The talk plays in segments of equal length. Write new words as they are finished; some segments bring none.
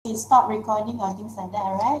it stop recording or things like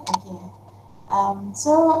that, right? Okay.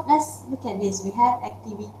 So let's look at this. We have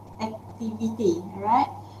activity, all right?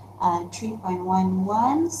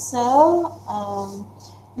 3.11. So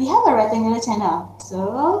we have a rectangular channel.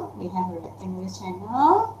 So we have a rectangular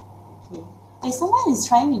channel. Okay. Hey, someone is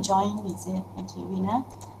trying to join, is it? Okay, Rina.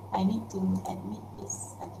 I need to admit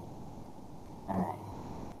this. Okay. All right.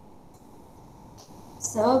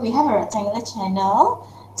 So we have a rectangular channel.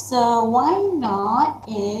 So y naught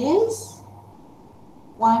is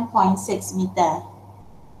 1.6 meter.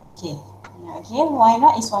 Okay. Okay, y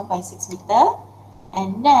naught is 1.6 meter.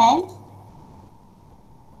 And then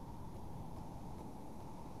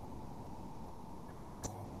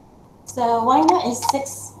so y naught is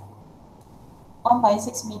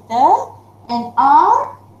 1.6 meter, and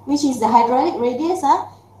r, which is the hydraulic radius,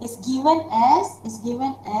 is given as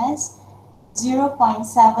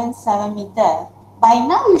 0.77 meter. By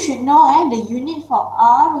now you should know the unit for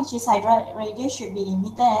r, which is hydraulic radius, should be in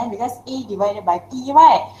meter, because A divided by P,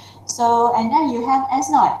 right? So, and then you have S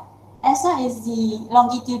naught. S naught is the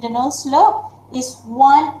longitudinal slope, is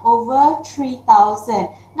 1/3000.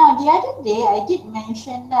 Now the other day I did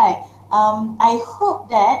mention that I hope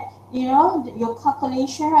that your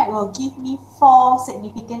calculation, right, will give me 4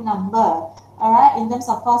 significant number. All right, in terms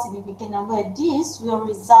of 4 significant number, this will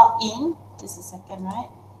result in, just a second, right?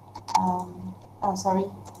 Oh, sorry,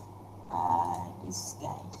 this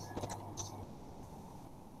guy.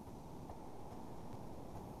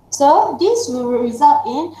 So this will result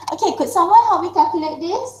in, okay, could someone help me calculate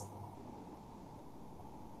this?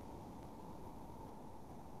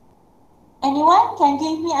 Anyone can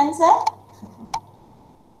give me answer?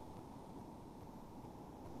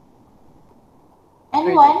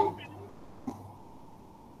 Anyone?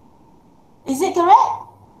 Is it correct?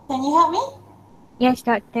 Can you help me? Yes,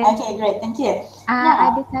 Doctor. Okay, great. Thank you.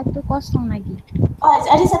 Ada 1 lagi. Oh,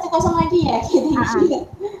 ada 1 lagi ya? Okay, thank you.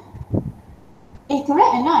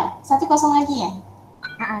 Correct or not? 1 lagi ya?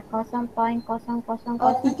 0.000033.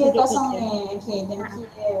 Oh, 30 ya. Okay, thank you.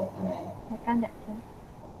 Tekan tak tu?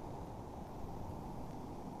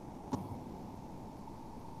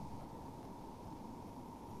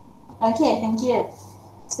 Okay, thank you.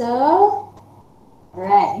 So,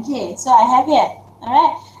 alright, okay, so I have it.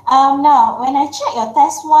 Alright. Now when I check your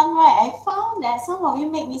test 1, right, I found that some of you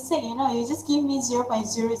make mistake, you just give me 0.003.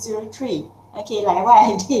 Okay, like what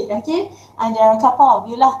I did, okay? And there are a couple of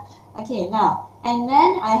you lah. Okay, now, and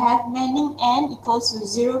then I have Manning n equals to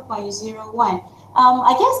 0.01.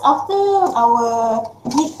 I guess after our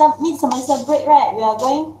mid semester break, right, we are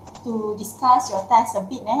going to discuss your test a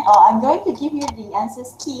bit, or I'm going to give you the answer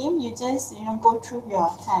scheme. You just go through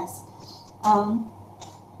your test.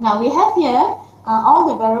 Now we have here all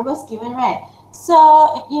the variables given, right? So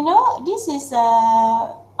this is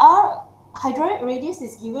our hydraulic radius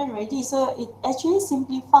is given already, so it actually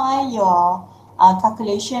simplify your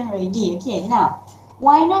calculation already. Okay, now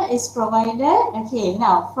y naught is provided. Okay,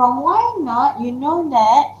 now from y naught, you know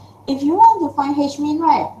that if you want to find h mean,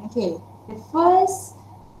 right? Okay, the first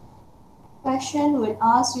question would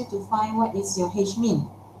ask you to find what is your h mean.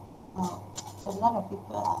 A lot of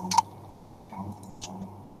people are trying to find.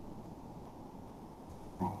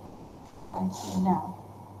 Okay, now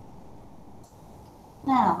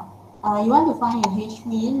you want to find your h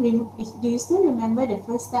mean. Do you still remember the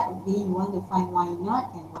first step would be you want to find y naught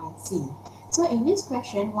and yc? So in this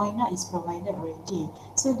question, y naught is provided already.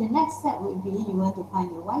 So the next step would be you want to find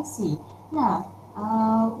your yc. Now,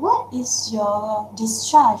 what is your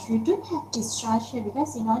discharge? You don't have discharge here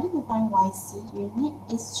because in order to find yc, you need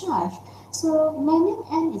discharge. So Manning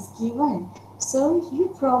n is given. So you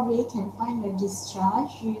probably can find your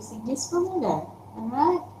discharge using this formula.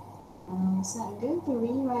 Alright? So I'm going to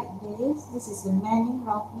rewrite this. This is the Manning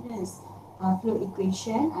roughness fluid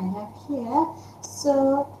equation I have here.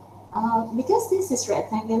 So because this is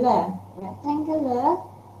rectangular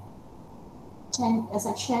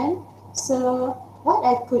section, so what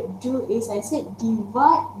I could do is I said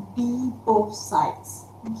divide B both sides.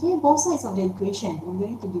 Okay, both sides of the equation. I'm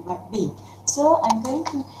going to divide B. So I'm going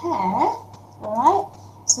to have, alright,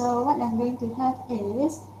 so what I'm going to have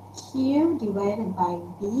is Q divided by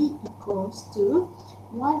B equals to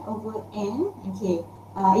 1/n. Okay,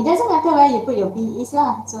 it doesn't matter where you put your B is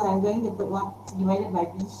lah. So I'm going to put 1 divided by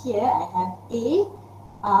B here. I have A,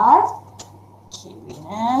 R, okay,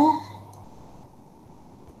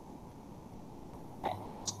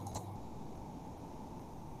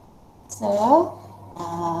 so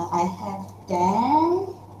I have that,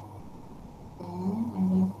 and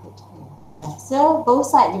I'm going to put here. So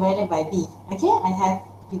both sides divided by B. Okay, I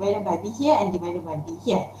have divided by B here and divided by B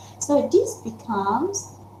here. So this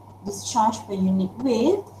becomes discharge per unit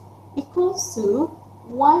width equals to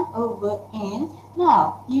 1 over n.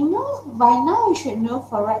 Now, you know, by now you should know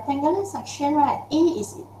for rectangular section, right, A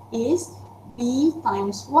is B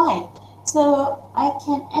times Y. So, I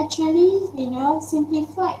can actually,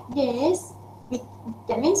 simplify this.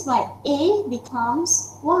 That means my A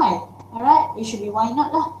becomes Y. Alright, it should be Y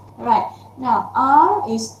naught lah. Alright, now R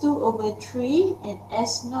is 2 over 3 and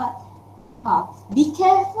S naught half. Be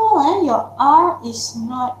careful, your R is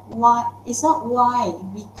not Y, it's not Y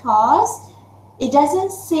because it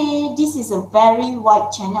doesn't say this is a very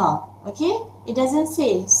wide channel. Okay, it doesn't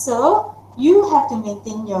say. So you have to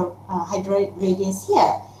maintain your hydraulic radius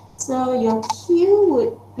here. So your Q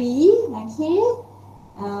would be, okay,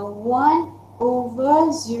 1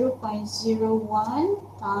 over 0.01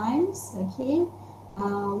 times, okay,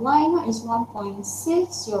 Y naught is 1.6,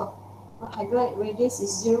 your hydraulic radius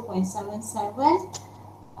is 0.77.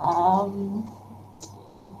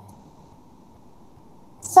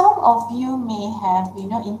 Some of you may have,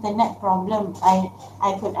 internet problem.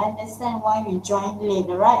 I could understand why you joined late,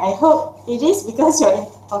 right? I hope it is because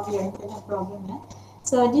of your internet problem. Yeah?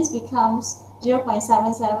 So this becomes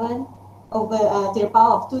 0.77 over to the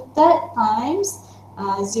power of 2/3 times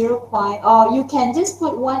 0. Or you can just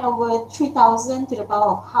put 1 over 3,000 to the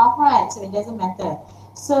power of half, right? So it doesn't matter.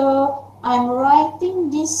 So I'm writing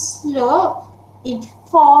this slope in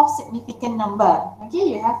 4 significant number. Okay,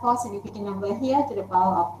 you have 4 significant number here to the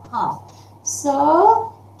power of half. So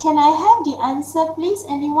can I have the answer, please,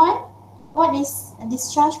 anyone? What is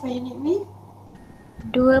discharge per unit width?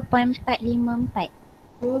 2.454.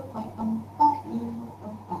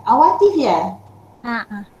 2.454. Awati here?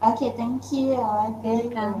 Okay, thank you.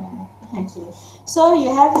 Okay. So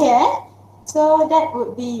you have here, so that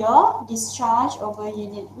would be your discharge over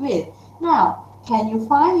unit width. Now, can you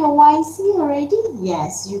find your YC already?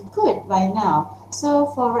 Yes, you could by now.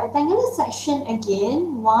 So for rectangular section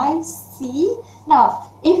again, YC.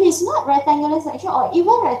 Now, if it's not rectangular section or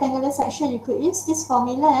even rectangular section, you could use this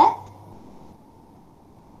formula.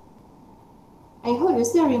 I hope you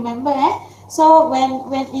still remember. So when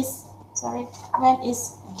is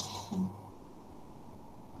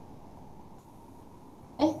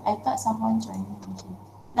I thought someone joined me. Okay.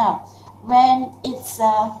 Now, when it's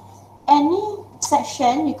any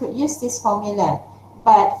section, you could use this formula.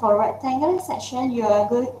 But for rectangular section, you have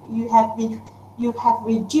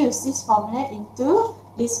reduced this formula into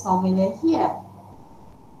this formula here.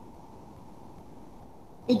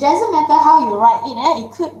 It doesn't matter how you write it.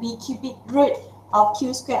 It could be cubic root of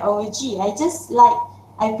Q squared over G. I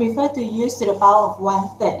prefer to use to the power of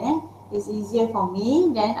 1/3. It's easier for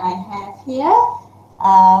me. Then I have here.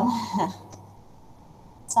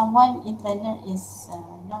 Someone internet is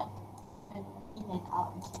not in and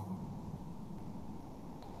out.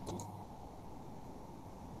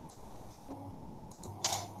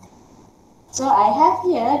 So I have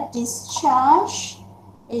here discharge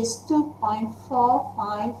is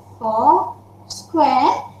 2.454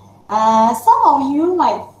 square. Some of you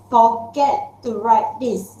might forget to write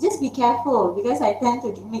this. Just be careful because I tend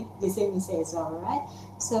to make the same mistake as well, right?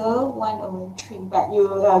 So 1 over 3, but you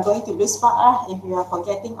are going to lose mark if you are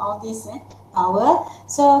forgetting all this power.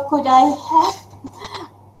 So could I have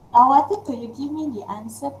Awati, could you give me the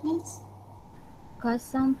answer, please?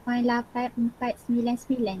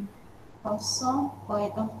 0.8499.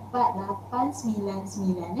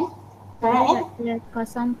 0.4899, correct?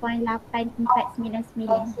 0.8499.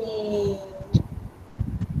 Okay.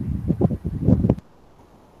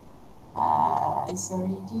 It's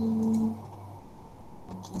already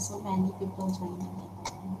okay. So many people joining it.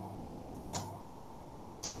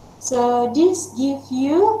 So this gives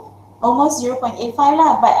you almost 0.85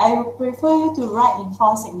 lah, but I would prefer you to write in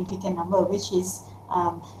 4 significant number, which is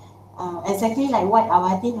exactly like what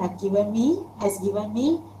Awati has given me.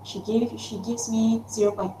 She gives me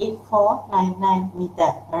 0.8499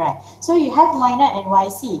 meter. Alright. So you have Y naught and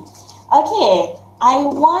YC. Okay. I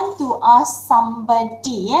want to ask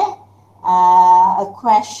somebody a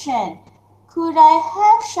question. Could I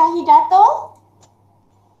have Shahidato?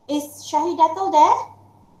 Is Shahidato there?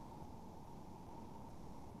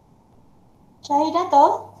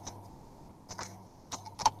 Shahidato?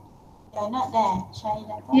 You're not there,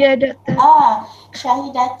 Shahidato? Ya, Doktor.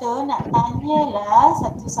 Shahidato nak tanyalah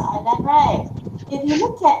satu soalan, right? If you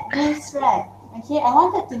look at this, right? Okay, I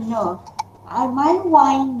wanted to know. My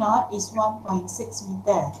Y naught is 1.6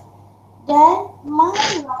 meter. Then my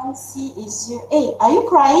YC is 0. Are you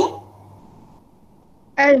crying?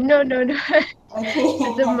 No. Okay,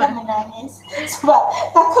 jangan menangis. Sebab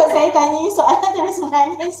takut saya tanya soalan terus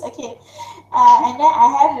menangis. Okay. And then I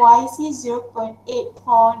have YC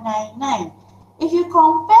 0.8499. If you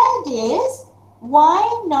compare this,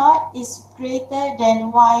 y naught is greater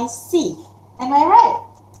than yc. Am I right?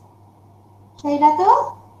 Syahida?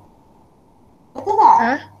 Betul tak?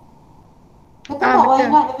 Huh? Betul tak y Betul.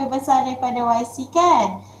 naught lebih besar daripada yc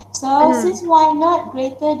kan? So, since y naught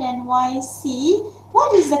greater than yc,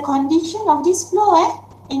 what is the condition of this flow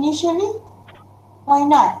initially? Y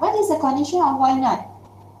naught. What is the condition of y naught?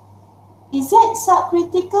 Is it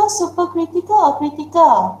subcritical, supercritical or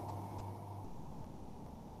critical?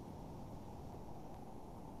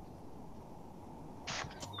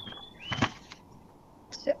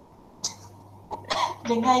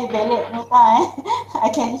 Dengar you ballot nota I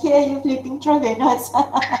can hear you flipping through the notes.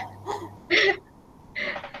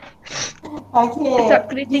 Okay, this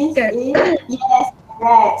Subcritical. is, yes,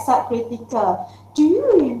 correct, subcritical. Do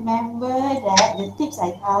you remember that the tips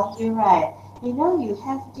I tell you, right? You know, you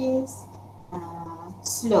have this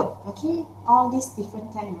slope, okay? All these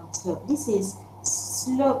different kind of slope. This is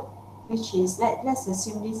slope, which is, let's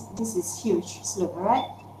assume this is huge slope, alright?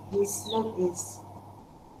 This slope is,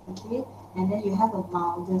 okay? And then you have a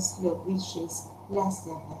milder slope, which is less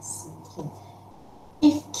than SC, okay?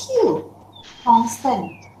 If Q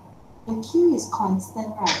constant, the Q is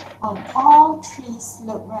constant, right, on all three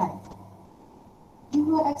slope, right, you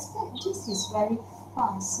will expect this is very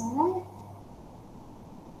fast, alright?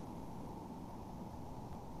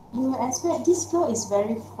 You will expect this flow is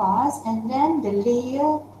very fast, and then the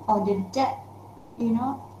layer or the depth, you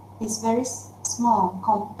know, is very small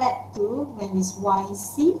compared to when it's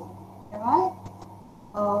YC, alright?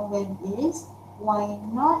 Or when it's Y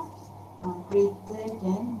naught greater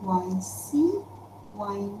than YC,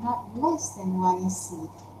 Y naught less than YC.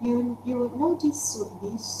 You would know this would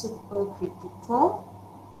be supercritical.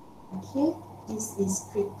 Okay, this is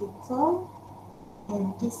critical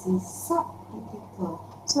and this is subcritical.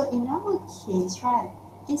 So in our case, right,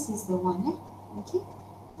 this is the one, okay?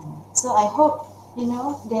 So I hope, you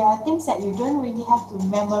know, there are things that you don't really have to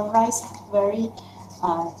memorize very,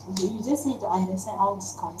 you just need to understand all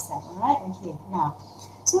this concept, alright? Okay, now,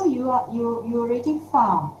 so you already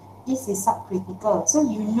found this is subcritical. So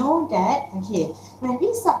you know that, okay, when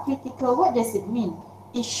it's subcritical, what does it mean?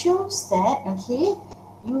 It shows that, okay,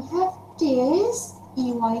 you have this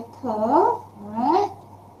EY curve, right?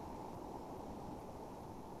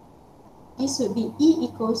 This would be E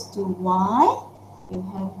equals to Y. You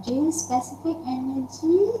have this specific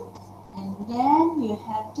energy, and then you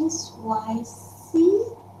have this YC.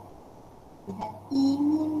 You have E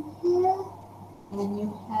min here, and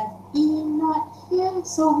you have E naught here.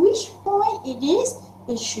 So which point it is?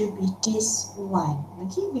 It should be this one,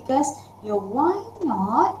 okay? Because your Y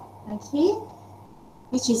naught, okay,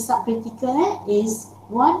 which is subcritical, is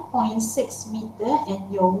 1.6 meter, and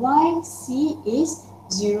your YC is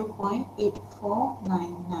 0.8499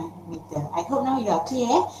 meter. I hope now you are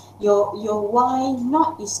clear. Your Y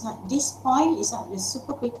naught is not this point, it's not the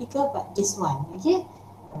supercritical, but this one, okay?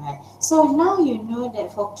 Alright. So now you know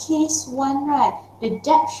that for case 1, right, the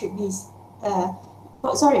depth should be,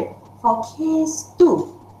 for case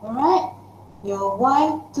 2, alright, your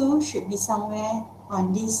Y2 should be somewhere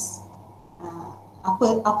on this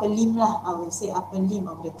upper limb lah, I would say upper limb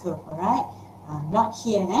of the curve, alright? Not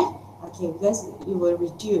here, okay, because it will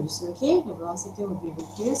reduce, okay? The velocity will be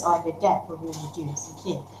reduced or the depth will be reduced,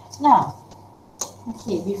 okay? Now,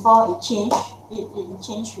 okay, before it changed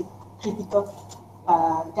to critical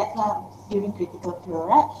depth during critical flow,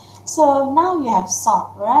 right? So now you have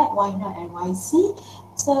solved, right? Y naught and YC.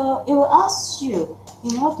 So it will ask you,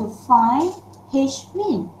 you know, to find H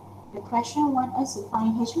min. The question wants us to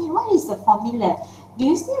find H min. What is the formula? Do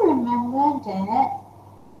you still remember that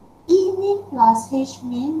E min plus H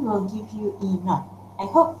min will give you E naught? I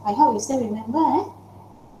hope you still remember,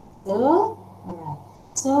 So, alright.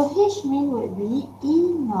 So H min would be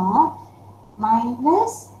E naught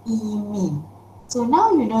minus E min. So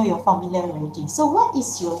now you know your formula already. So what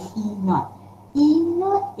is your E naught? E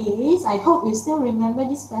naught is, I hope you still remember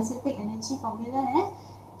this specific energy formula,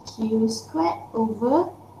 Q squared over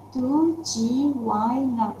 2Gy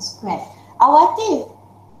naught squared. Awatif,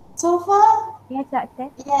 so far? Yes, doctor.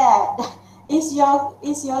 Yeah. Is your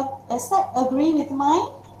side agree with mine?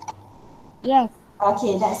 Yes.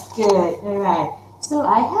 Okay, that's good. Alright. So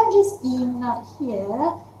I have this E naught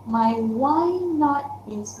here. My Y naught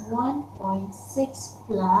is 1.6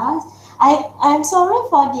 plus. I'm sorry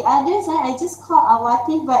for the others. I just called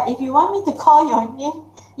Awati, but if you want me to call your name,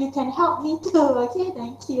 you can help me too. Okay,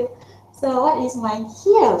 thank you. So what is mine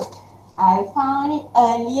here? I found it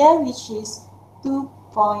earlier, which is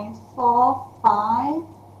 2.454.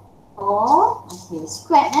 Okay,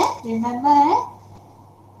 squared, remember,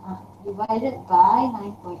 divided by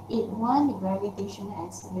 9.81, the gravitational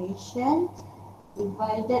acceleration.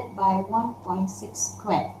 divided by 1.6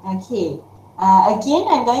 squared. Okay. Again,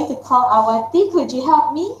 I'm going to call Awati. Could you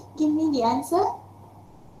help me? Give me the answer.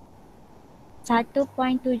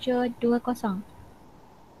 1.720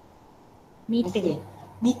 meter. Okay.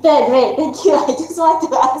 Meter, great. Thank you. I just want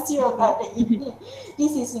to ask you about the unit.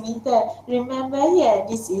 This is meter. Remember here,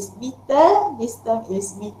 this is meter, this term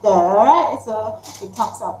is meter, alright? So it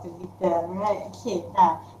comes out to meter, right? Okay,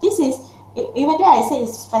 now this is, even though I say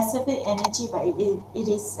it's specific energy, but it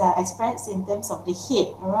is expressed in terms of the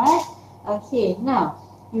heat, alright? Okay, now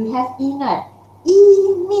you have E naught. E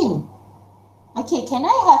mean. Okay, can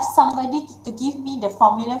I have somebody to give me the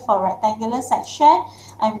formula for rectangular section?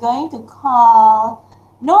 I'm going to call,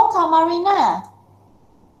 no, Kamarina.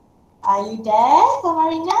 Are you there,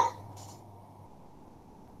 Kamarina?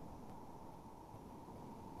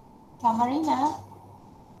 Kamarina?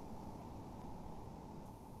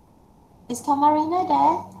 Is Kamarina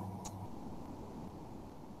there?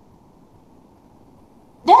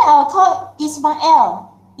 Then I'll call Ismail.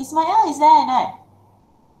 Ismail is there or not?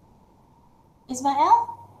 Ismail?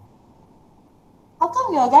 How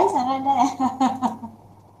come your guys are not there?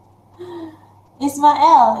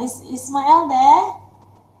 Ismail, is Ismail there?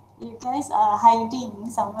 You guys are hiding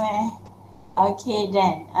somewhere. Okay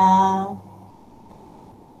then.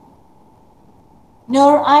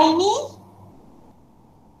 Nur Aini?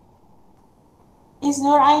 Is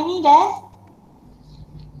Nur Aini there?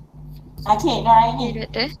 Okay, Nur Aini.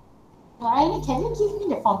 Nur Aini, can you give me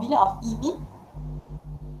the formula of EB?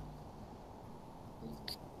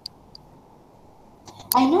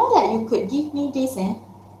 I know that you could give me this, eh?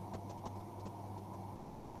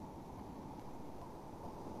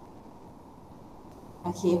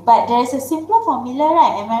 Okay, but there is a simpler formula,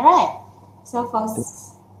 right? Am I right? So for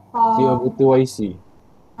 3/2 IC.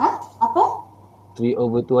 Huh? Apa?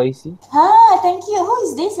 3/2 IC. Thank you. Who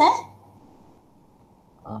is this, eh?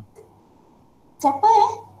 Siapa,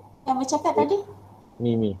 eh? Yang bercakap tadi?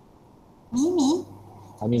 Mimi. Mimi?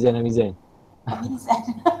 Hamizan. Hamizan.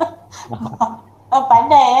 Oh,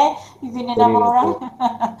 pandai, eh? You guna nama orang.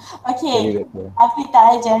 Okay. Hafiz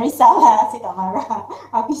tak jangan risaulah. Saya tak marah.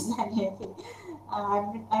 Hafizan ni, okay.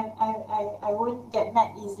 I won't get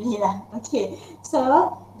mad easily lah. Okay,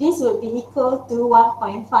 so this would be equal to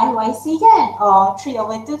 1.5 YC kan? Or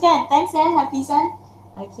 3/2 kan? Thanks Hafizan.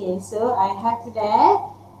 Okay, so I have there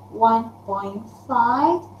 1.5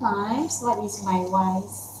 times, what is my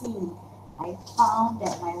YC? I found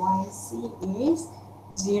that my YC is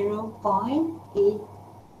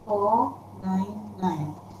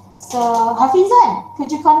 0.8499. So Hafizan,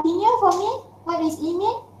 could you continue for me? What is E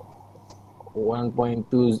mean?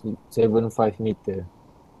 1.275 meter.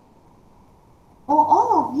 Oh,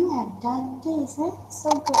 all of you have done this, eh?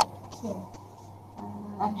 So good. Okay.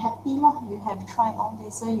 I'm happy lah. You have tried all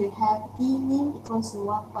this. So you have E mean equals to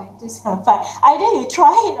 1.275. Either you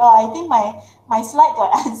try it or I think my slide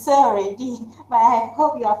got answer already. But I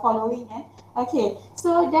hope you are following, eh? Okay.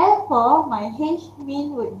 So therefore, my H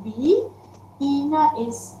mean would be E naught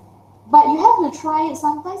is, but you have to try it.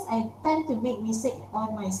 Sometimes I tend to make mistake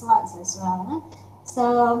on my slides as well. Huh?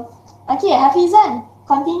 So, okay, Hafizan,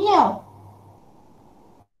 continue.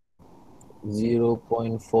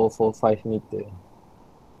 0.445 meter.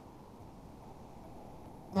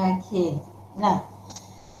 Okay, now,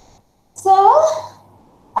 so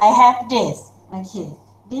I have this. Okay,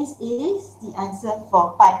 this is the answer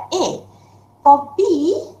for part A. For B,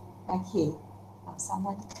 okay,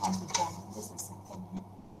 someone come to join. Just a second here.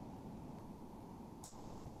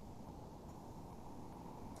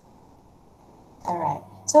 Alright,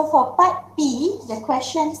 so for part B, the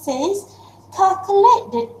question says,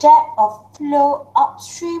 calculate the depth of flow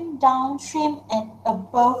upstream, downstream, and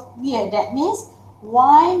above weir. That means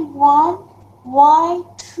Y1,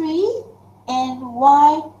 Y3, and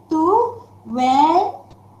Y2 when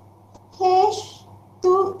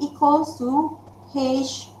H2 equals to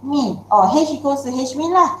H mean, or H equals to H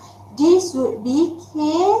mean lah. This would be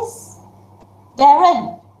case,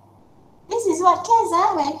 Darren. This is what case,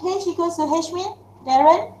 when H equals to H mean,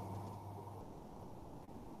 Darren?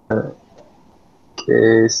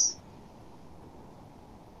 Case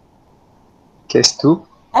 2.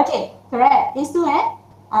 Okay, correct. Case 2, eh?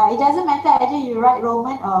 It doesn't matter whether you write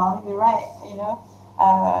Roman or you write,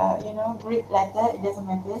 Greek letter. It doesn't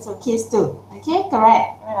matter. So case 2. Okay,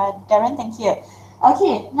 correct. Darren, thank you.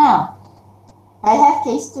 Okay, now I have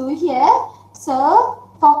case 2 here. So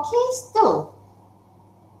for case 2,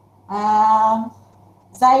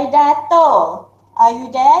 Zaidato, are you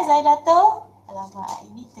there, Zaidato? Alamak, I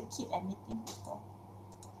need to keep admitting people.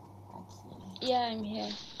 Okay. Yeah, I'm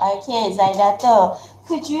here. Okay, Zaidato,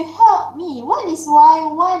 could you help me? What is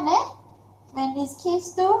Y1, eh? When is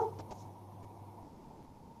case 2?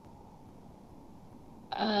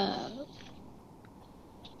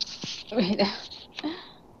 Wait.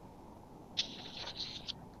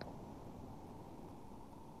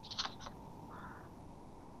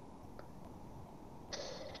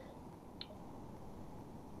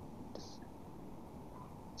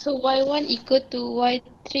 So y1 equal to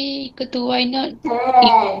y3 equal to y0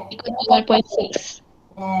 Correct. equal to 1.6.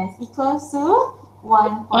 Yes, equals to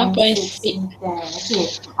 1.6 1.6. meter. Okay,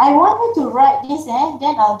 I want you to write this,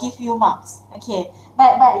 then I'll give you marks. Okay,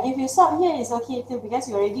 but if you stop here, it's okay too because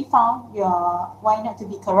you already found your why not to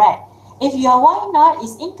be correct. If your why not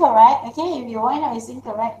is incorrect, okay, if your why not is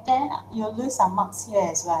incorrect, then you'll lose some marks here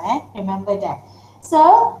as well. Remember that.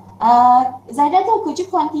 So, Zaidatul, could you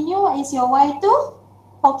continue? What is your y2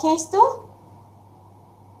 for case 2?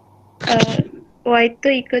 Y2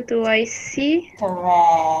 equal to yc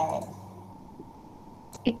Correct.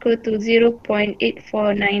 equal to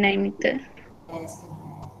 0.8499 meter. Yes,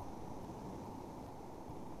 correct.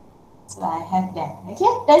 So I have that.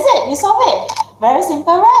 Okay, that's it. You solve it. Very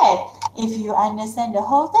simple, right? If you understand the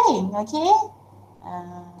whole thing, okay?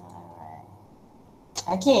 Alright.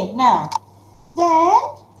 Okay, now, then,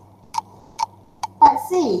 let's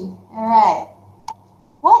see. Alright.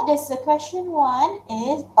 What does the question want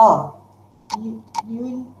is,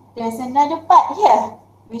 there's another part here,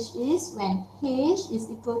 which is when h is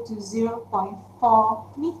equal to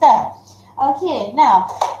 0.4 meter. Okay, now,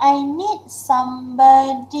 I need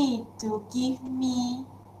somebody to give me,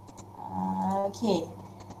 okay,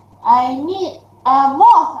 I need,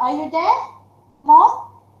 Moth, are you there?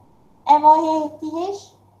 Moth?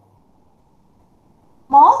 M-O-T-H?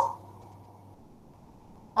 Moth?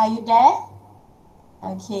 Are you there?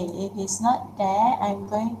 Okay, if he's not there, I'm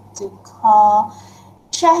going to call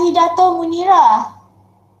Syahidato Munira.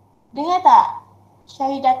 Dengar tak?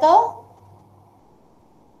 Syahidato?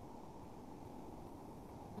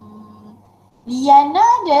 Liana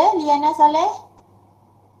ada? Liana Saleh?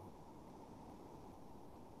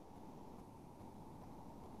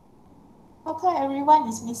 How come everyone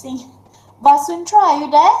is missing? Basuntra, are you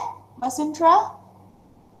there? Basuntra?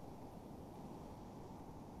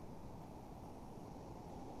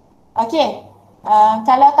 Okay.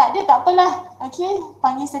 Kalau tak ada, tak apalah. Okay.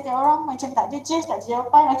 Panggil setiap orang macam tak ada je, tak ada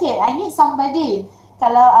jawapan. Okay. I need somebody.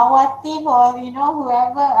 Kalau our team or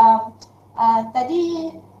whoever.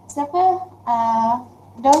 Tadi siapa?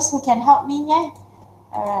 Those who can help me,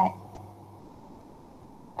 Alright.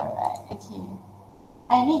 Alright. Okay.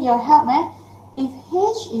 I need your help, If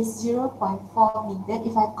H is 0.4 meter,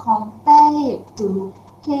 if I compare it to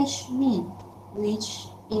H min, which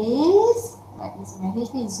is, what is my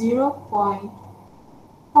H min?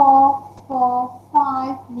 0.445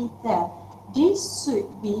 meter. This should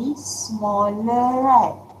be smaller,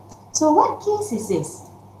 right? So what case is this?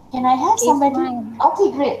 Can I have Case somebody? one.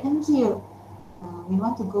 Okay, great. Thank you. We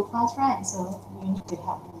want to go fast, right? So you need to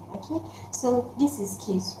help me. Okay. So this is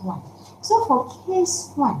case 1. So for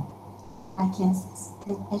case 1, I can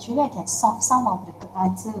solve some of the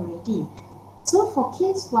answer already. So for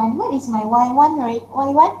case 1, what is my y1 rate?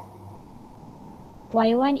 Y1?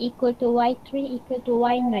 Y1 equal to Y3 equal to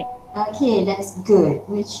Y0. Okay, that's good.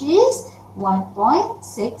 Which is 1.6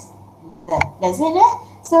 meter. That's it,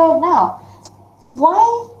 So now,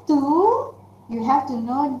 y2, you have to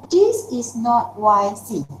know this is not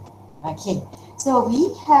yc. Okay, so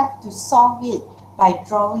we have to solve it by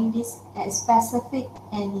drawing this specific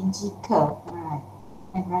energy curve. Alright,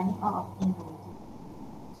 I'm running out of ink already.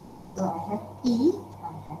 So I have E,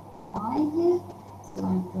 I have Y here. So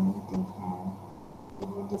I'm going to have,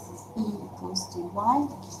 this is E equals to Y.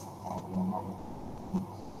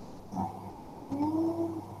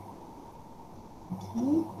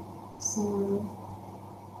 Okay, so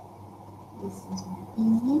this is my E,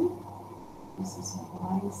 this is my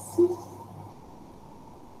YC.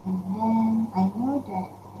 And then I know that,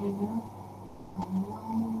 my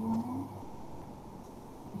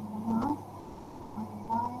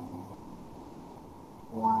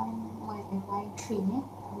Y1, my Y3,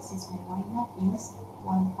 this is my Y0 is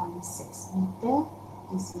 1.6 meter.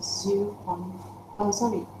 This is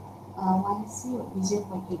YC would be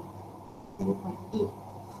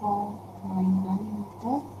 0.8499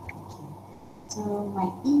 meter. Okay. So my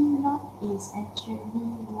E0 is actually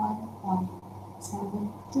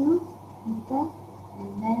 1.72 meter,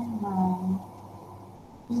 and then my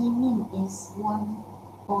E min is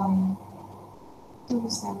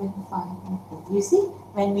 1.275 meter. You see,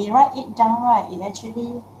 when we write it down, right, it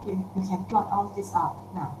actually, you can plot all this out.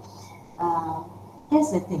 Now, here's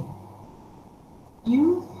the thing.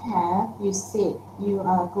 You said you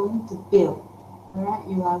are going to build Alright,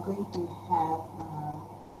 you are going to have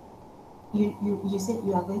you said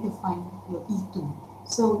you are going to find your E2.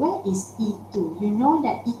 So where is E2? You know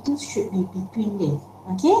that E2 should be between this.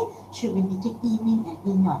 Okay? Should be between E min and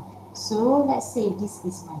E naught. So let's say this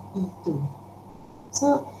is my E2.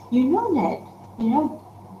 So you know that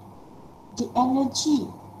the energy,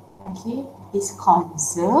 okay, is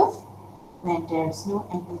conserved when there is no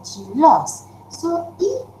energy loss. So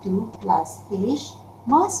E2 plus H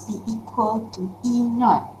must be equal to E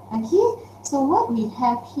naught. Okay, so what we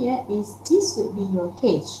have here is this would be your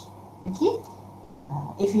H. Okay,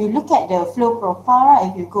 if you look at the flow profile, right,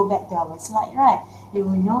 if you go back to our slide, right, you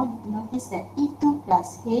will notice that E2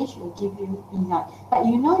 plus H will give you E naught. But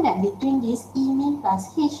you know that between this E min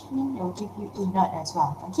plus H min, it will give you E naught as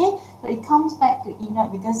well. Okay, so it comes back to E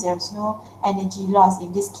naught because there's no energy loss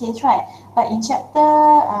in this case, right? But in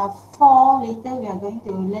chapter 4, later we are going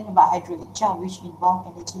to learn about hydraulic jump, which involve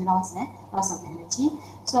energy loss, loss of energy.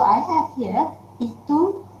 So I have here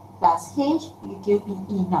E2 plus H will give me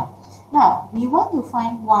E naught. Now, we want to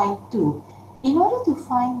find Y2. In order to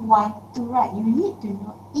find Y2, right, you need to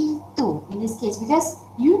know E2 in this case because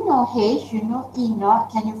you know H, you know E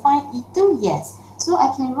naught. Can you find E2? Yes. So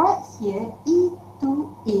I can write here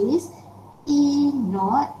E2 is E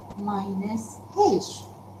naught minus H.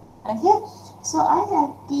 Okay, so I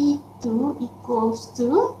have E2 equals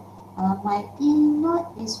to, my E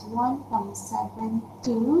naught is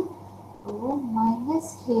 1.72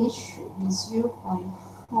 minus H should be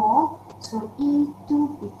 0.4. So E2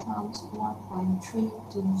 becomes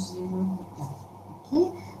 1.320 meter.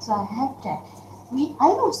 Okay, so I have that.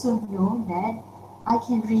 I also know that I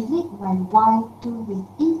can relate my Y2 with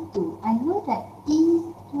E2. I know that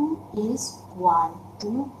E2 is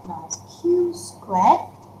Y2 plus Q squared,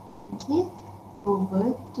 okay,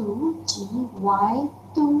 over 2G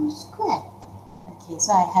Y2 squared. Okay,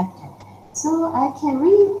 so I have that. So I can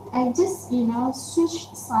just switch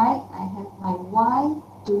side. I have my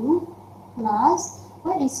Y2 plus,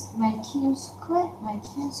 what is my Q squared? My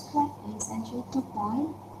Q squared is actually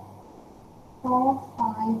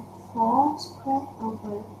 2.454 squared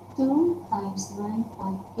over 2 times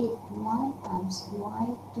 9.81 times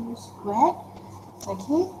Y2 squared.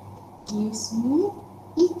 Okay, gives me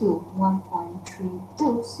E2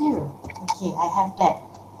 1.320. Okay, I have that.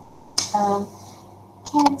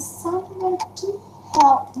 Can somebody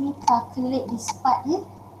help me calculate this part here?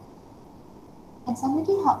 Can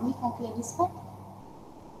somebody help me calculate this part?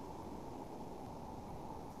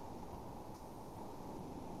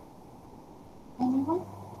 Anyone?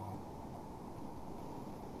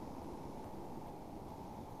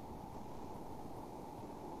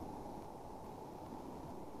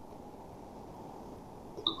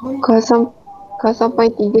 Boleh? 0.307 309.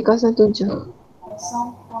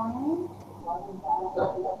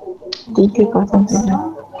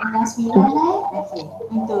 Okay,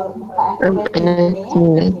 untuk empat angka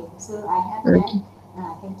berikut ya. Okay, so I have that.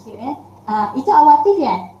 Thank you itu Awatif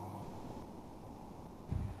ya?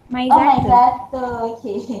 Maizato.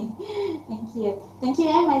 Okay. Thank you. Thank you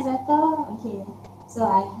Maizato. Okay. So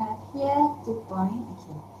I have here 2 point.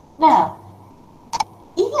 Okay. Now,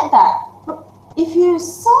 ingat tak? If you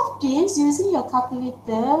solve this using your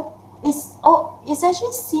calculator, it's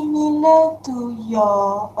actually similar to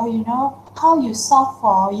your, how you solve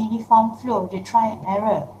for uniform flow, the trial and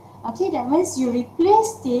error. Okay, that means you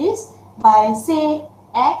replace this by, say,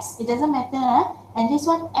 x, it doesn't matter, and this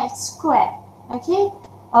one x squared. Okay,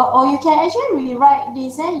 or you can actually rewrite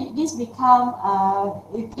this, this become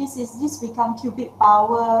this become cubic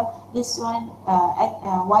power, this one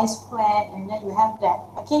y squared, and then you have that.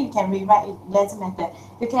 Okay, you can rewrite it, doesn't matter.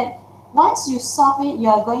 You can, once you solve it, you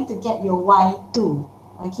are going to get your Y2.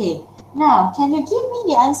 Okay, now can you give me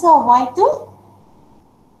the answer of Y2?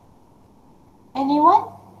 Anyone?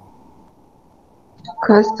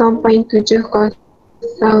 0.706.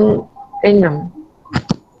 0.0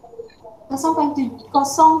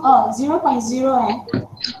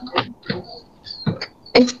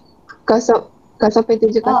 0.706.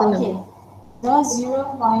 okay. So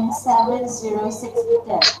 0.706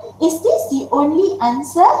 meter. Is this the only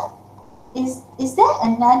answer? Is there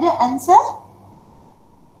another answer?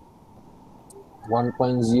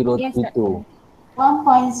 1.032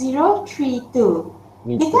 1.032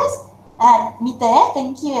 meter. because meter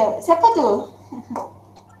thank you. Siapa tu?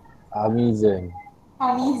 Amazon.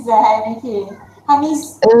 Hamizan. Okay.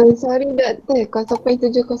 Sorry Doktor,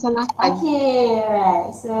 0.708. Okay,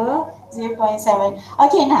 right. So 0.7.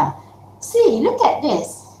 Okay, now see, look at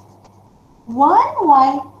this.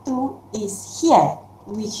 1y2 is here,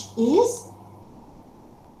 which is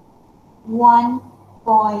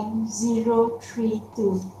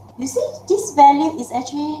 1.032. You see, this value is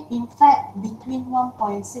actually, in fact, between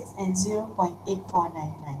 1.6 and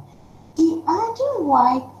 0.8499. The other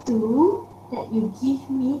y2 that you give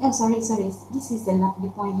me, sorry, this is the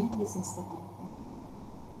point, yeah? This is the point.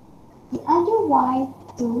 The other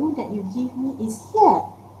y2 that you give me is here,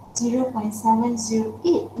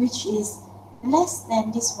 0.708, which is less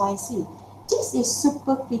than this yc. This is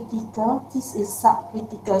supercritical, this is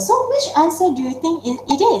subcritical. So which answer do you think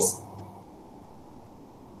it is?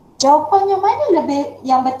 Jawapan yang mana lebih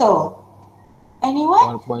yang betul?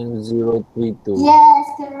 Anyone? 1.032. Yes,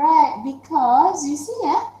 correct. Because you see,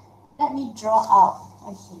 let me draw out.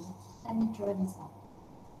 Okay, let me draw this out.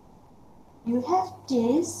 You have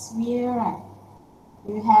this weir, right?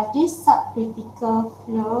 You have this subcritical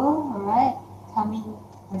flow, right? Coming.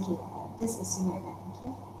 Okay, this is like that.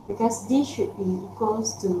 Okay, because this should be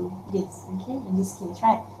equals to this. Okay, in this case,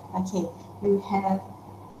 right? Okay, you have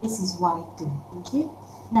this is y2. Okay.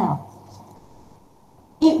 Now,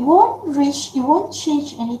 it won't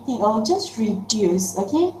change anything, or just reduce,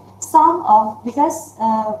 okay? Because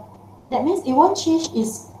that means it won't change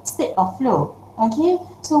its state of flow, okay?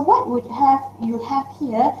 So what you have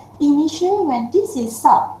here, initially when this is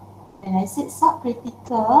when I said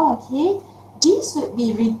subcritical, okay, this would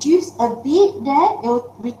be reduced a bit, then it will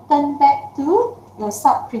return back to your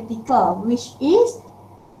subcritical, which is,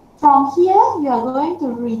 from here, you are going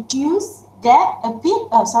to reduce that a bit.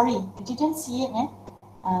 Oh, sorry, I didn't see it.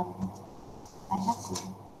 I have to.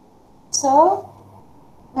 So,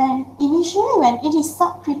 initially when it is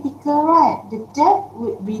subcritical, right, the depth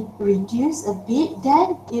would be reduced a bit,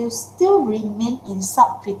 then it will still remain in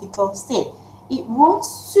subcritical state. It won't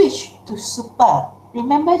switch to super.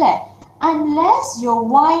 Remember that. Unless your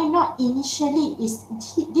y naught initially is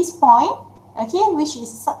hit this point, okay, which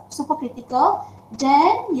is supercritical,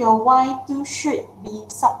 then your y2 should be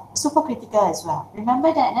supercritical as well.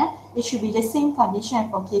 Remember that, it should be the same condition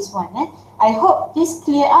for case 1. I hope this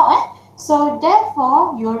clear out. So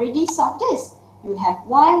therefore, you already solved this. You have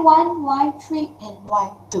y1, y3, and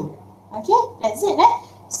y2. Okay, that's it.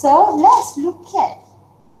 So let's look at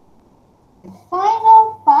the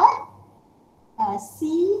final part,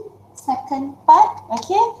 C, second part,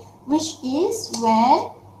 okay, which is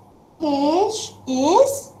when H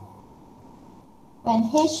is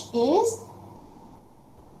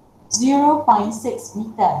 0.6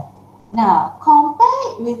 meter. Now, compare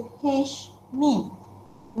it with H min,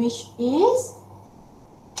 which is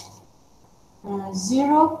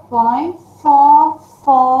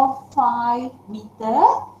 0.445 meter.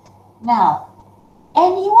 Now,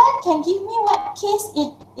 anyone can give me what case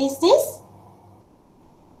it is this?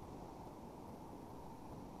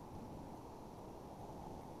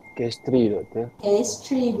 Case 3, Doctor. Case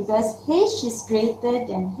 3, because H is greater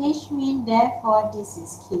than H min, therefore this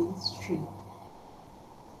is case 3.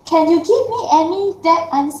 Can you give me any that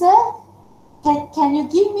answer? Can you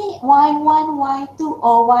give me y1, y2,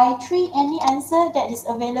 or y3? Any answer that is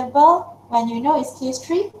available when you know it's case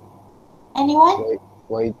 3? Anyone?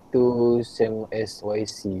 Y2 same as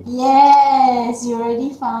YC. Yes, you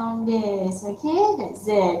already found this. Okay, that's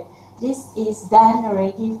it. This is done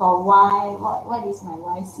already for y. What is my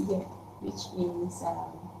yc here? Which is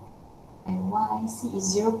my yc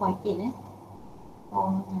is 0.8.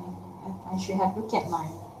 Oh, I should have looked at my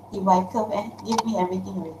EY curve and give me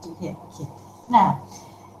everything already here. Okay. Now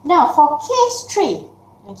for case 3,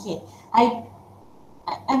 okay, I'm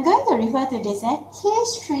going to refer to this.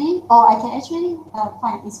 Case 3, or I can actually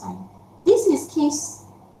find it's fine. This is case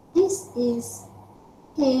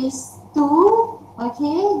 2.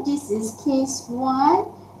 Okay, this is case 1.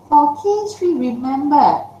 For case 3,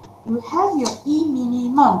 remember, you have your E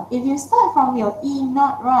minimum. If you start from your E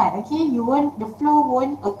naught, right, okay, the flow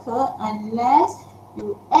won't occur unless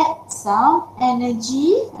you add some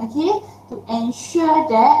energy, okay, to ensure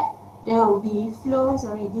that there will be flow.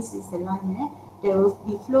 Sorry, this is the line, there will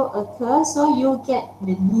be flow occur, so you get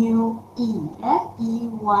the new E,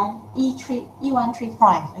 E13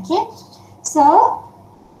 prime, okay. So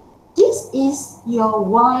this is your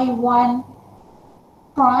y1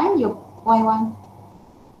 prime, your y1,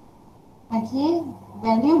 okay,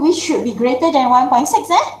 value, which should be greater than 1.6,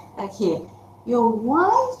 okay. Your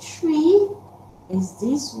y3 is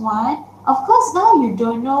this one. Of course, now you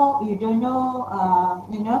don't know,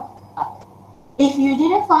 if you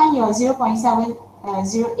didn't find your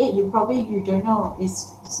 0.708, you don't know,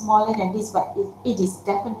 it's smaller than this, but it is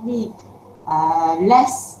definitely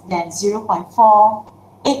less than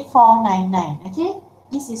 0.48499, okay?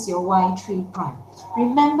 This is your y3 prime.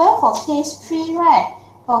 Remember, for case 3, right?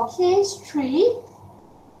 For case 3,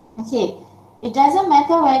 okay, it doesn't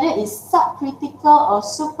matter whether it's subcritical or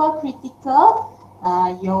supercritical.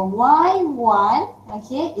 your Y1,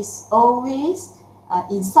 okay, is always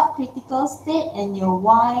in subcritical state, and your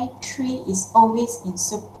Y3 is always in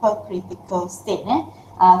supercritical state.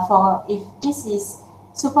 For if this is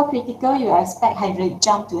supercritical, you expect hydraulic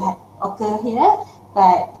jump to occur here,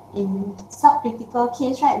 but in subcritical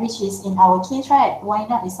case, right, which is in our case, right,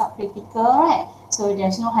 Y0 is subcritical, right, so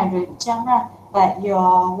there's no hydraulic jump, right, but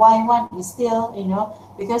your Y1 is still,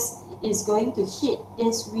 because it's going to hit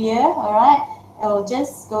this weir, all right, or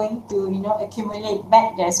just going to, accumulate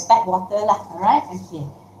back, there's back water lah, all right, okay.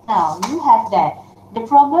 Now, you have that. The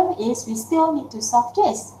problem is we still need to solve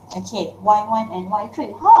this, okay, Y1 and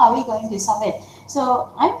Y3. How are we going to solve it? So,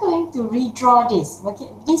 I'm going to redraw this, okay.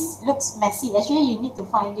 This looks messy. Actually, you need to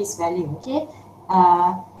find this value, okay.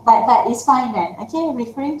 But it's fine then, okay.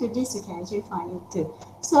 Referring to this, you can actually find it too.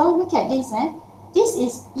 So, look at this, This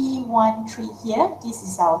is E13 here. This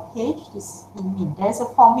is our H. This is E min. There's a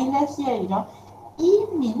formula here, E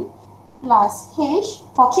min plus H.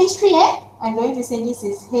 For case 3, I'm going to say this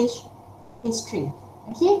is H3.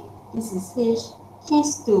 Okay? This is case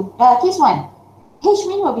 2. Case 1. H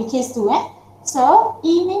min will be case 2, So,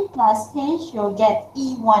 E min plus H, you'll get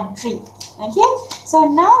E13. Okay? So,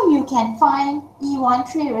 now you can find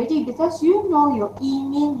E13 already because you know your E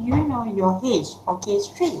min, you know your H for case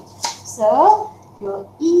 3. So, your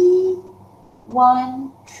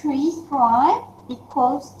E13 prime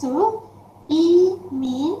equals to E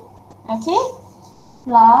min, okay,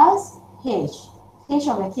 plus H. H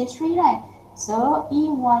of the case 3, right? So,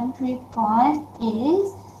 E13 prime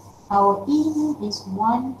is, our E min is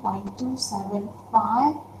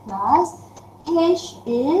 1.275 plus H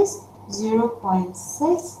is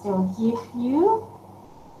 0.6. They will give you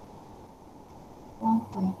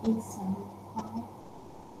 1.875.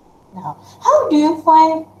 Now, how do you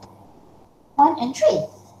find 1 and 3?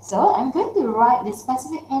 So, I'm going to write the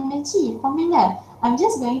specific energy formula. I'm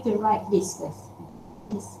just going to write this first.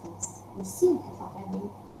 This is the same for every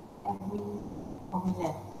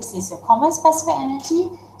formula. This is your common specific energy.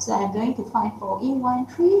 So, I'm going to find for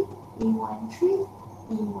E13, E13,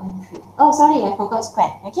 E13. Oh, sorry, I forgot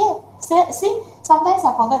square. Okay, so, see, sometimes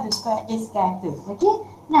I forgot to square this guy too. Okay,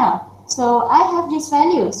 now, so I have this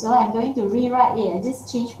value, so I'm going to rewrite it. I just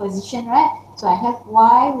change position, right? So I have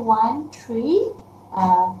Y13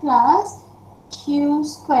 plus Q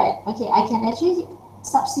squared. Okay, I can actually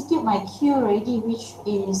substitute my Q already, which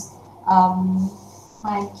is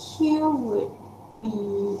my Q would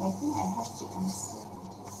be, I think I have to answer.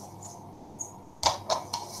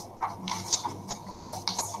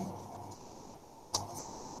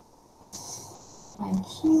 My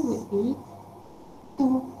Q would be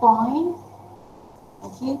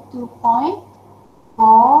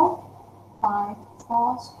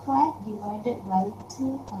 2.454 squared divided by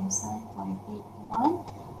 2 times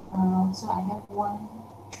 9.81. So I have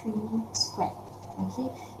 13 squared. Okay,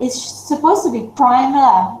 it's supposed to be prime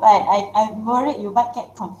lah, but I'm worried you might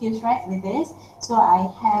get confused, right, with this. So I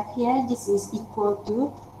have here, this is equal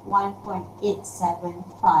to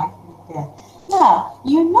 1.875 meter. Now,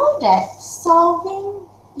 you know that solving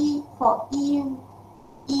for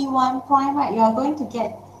E1 prime, right, you are going to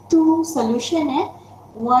get two solutions.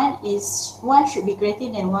 One should be greater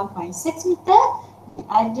than 1.6 meter. The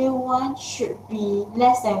other one should be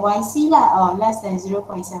less than YC lah, or less than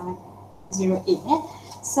 0.708.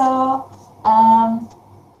 So,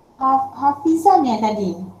 Hafizan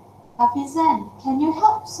tadi. Hafizan, can you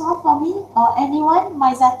help solve for me? Or anyone,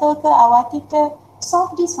 Maizato ke Awati ke,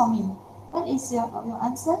 solve this for me. What is your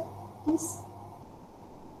answer, please?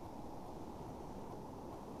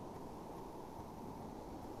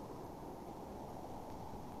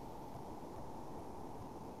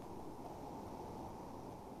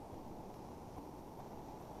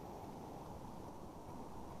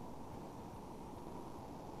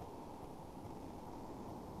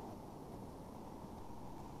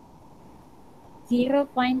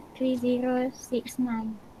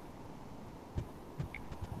 0.3069.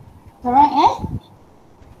 Correct,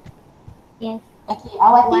 Yes. Okay,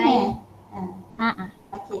 Awati Why?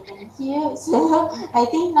 Okay, thank you. So, I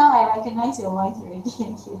think now I recognize your voice already.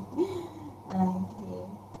 Okay.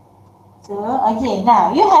 So, okay,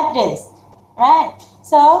 now you have this, right?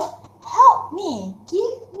 So, help me.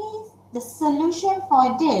 Give me the solution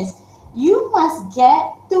for this. You must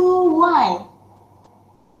get 2y.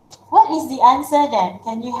 What is the answer then?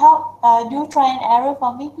 Can you help do try and error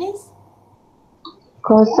for me, please?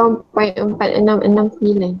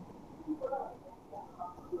 0.4669.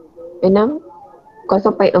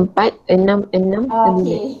 0.466.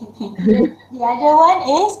 Okay. The other one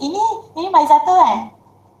is ini Maizato kan?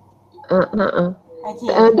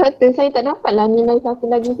 Okay. Doktor, saya tak dapat lah nilai satu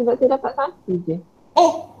lagi sebab saya dapat satu je.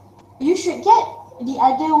 You should get the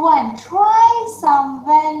other one. Try some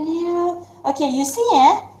value. Okay, you see,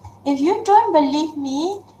 if you don't believe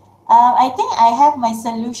me, I think I have my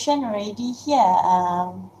solution already here.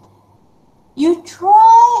 You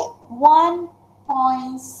try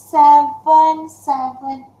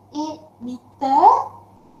 1.778 meter.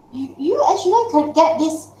 You actually could get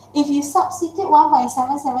this if you substitute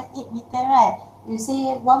 1.778 meter, right? You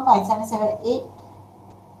say 1.778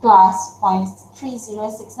 plus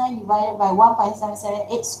 0.3069 divided by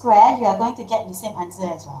 1.778 square, you are going to get the same answer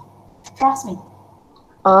as well. Trust me.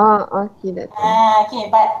 Okay, that's all. Okay,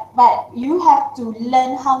 but you have to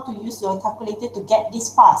learn how to use your calculator to get this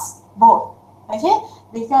fast, both. Okay,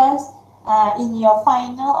 because in your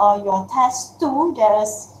final or your test 2,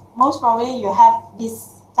 there's most probably you have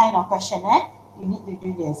this kind of question. You need to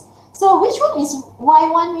do this. So which one is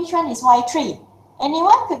y1? Which one is y3?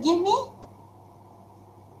 Anyone could give me?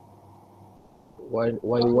 Y1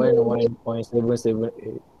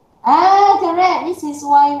 1.778. Correct. This is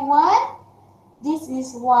y1. This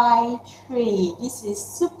is y3. This is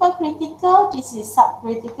supercritical. This is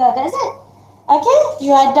subcritical. That's it. Okay,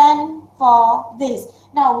 you are done for this.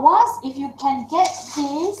 Now, once if you can get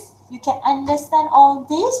this, you can understand all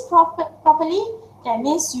this properly. That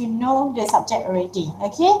means you know the subject already.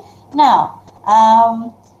 Okay. Now,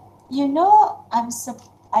 you know, I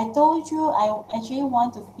told you I actually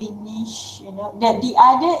want to finish. You know, the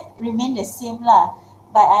other remain the same lah.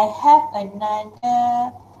 But I have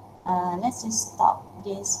another. Let's just stop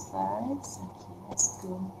this first. Okay, let's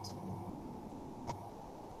go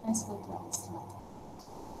to our slide.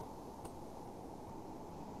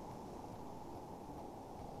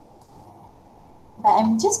 But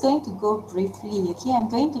I'm just going to go briefly. Okay, I'm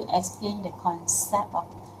going to explain the concept of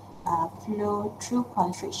flow through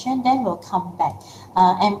constriction. Then we'll come back.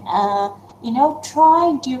 You know,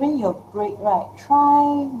 try during your break, right?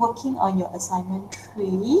 Try working on your assignment 3.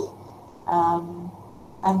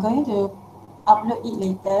 I'm going to upload it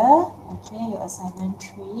later. Okay, your assignment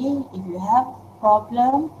 3. If you have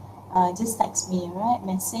problem, just text me, right?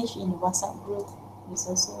 Message in the WhatsApp group is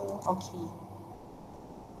also okay.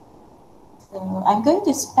 So I'm going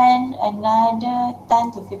to spend another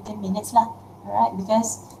 10 to 15 minutes lah, alright?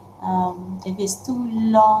 Because if it's too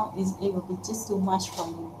long, it will be just too much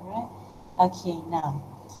for you, right? Okay, now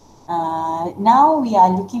we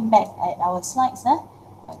are looking back at our slides,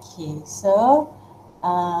 Okay, so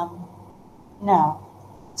now,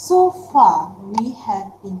 so far we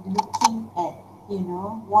have been looking at, you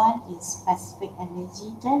know, one is specific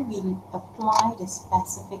energy, then we apply the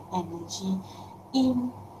specific energy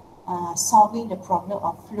in solving the problem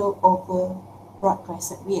of flow over broad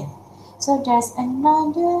crested weir. So there's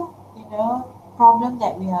another, you know, problem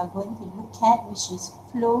that we are going to look at, which is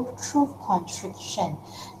flow through constriction.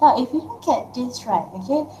 Now, if you look at this, right,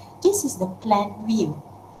 okay, this is the plan view.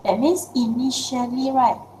 That means initially,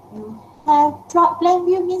 right, you have plan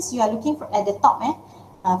view means you are looking at the top,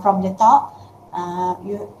 from the top.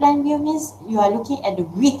 Your plan view means you are looking at the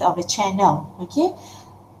width of the channel, okay.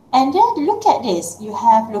 And then look at this. You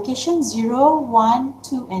have location 0, 1,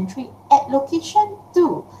 2, and 3. At location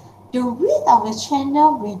 2, the width of the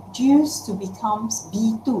channel reduced to becomes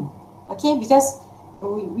B2. Okay, because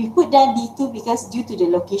we put that B2 because due to the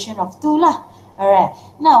location of 2 lah. Alright.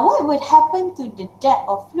 Now, what would happen to the depth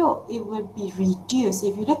of flow? It would be reduced.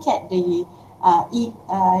 If you look at the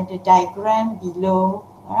diagram below,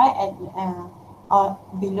 alright, or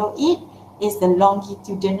below it is the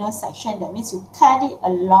longitudinal section. That means you cut it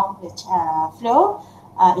along the flow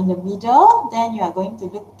in the middle. Then you are going to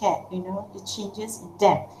look at, you know, the changes in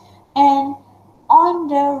depth. And on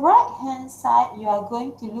the right hand side, you are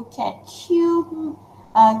going to look at QY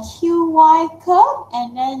curve,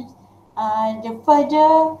 and then the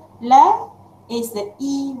further left is the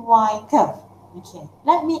EY curve. Okay,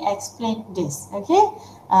 let me explain this. Okay,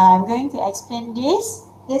 I'm going to explain this.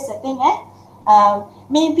 Here's the thing,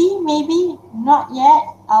 maybe not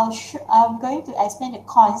yet. I'm going to explain the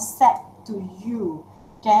concept to you.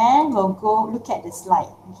 Then we'll go look at the slide.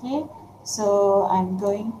 Okay, so I'm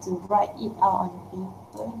going to write it out on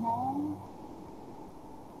paper now.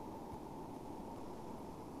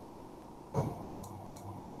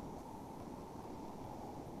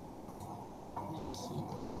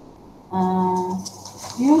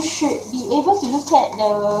 You should be able to look at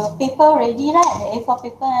the paper already, right? The A4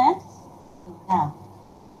 paper. Now,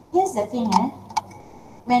 here's the thing.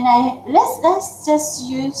 When let's just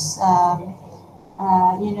use I'm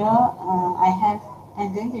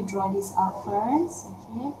going to draw this out first.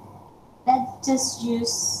 Okay, let's just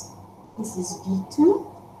use, this is B2,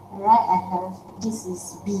 Alright, I have, this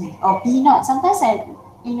is B or B naught. Sometimes I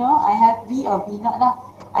have B or B naught lah.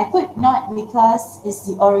 I put naught because it's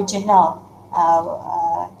the original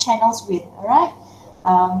channels width. Alright.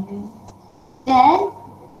 Then,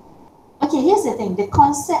 okay, here's the thing. The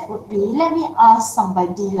concept would be, let me ask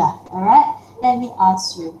somebody lah. Alright, let me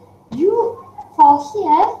ask you. For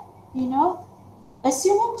here,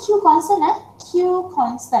 assuming Q constant, Q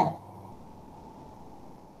constant.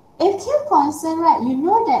 If Q constant, right, you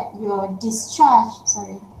know that your discharge,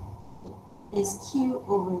 is Q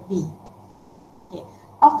over V. Okay.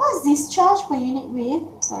 Of course, discharge per unit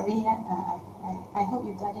width, I hope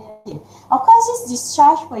you got it. Okay. Of course, this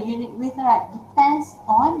discharge per unit width, right, depends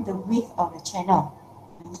on the width of the channel.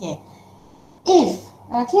 Okay. If,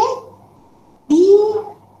 B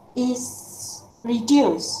is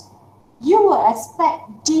reduced, you will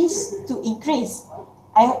expect this to increase.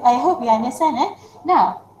 I hope you understand.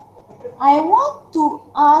 Now, I want to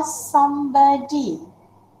ask somebody,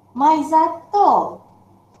 Maizato.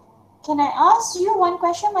 Can I ask you one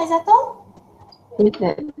question, Maizato?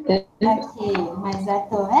 Okay,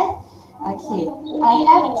 Maizato, Okay, I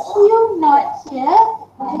have Q naught here,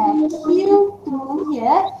 I have Q2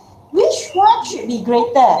 here. Which one should be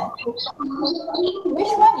greater?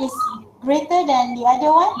 Which one is greater than the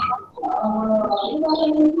other one?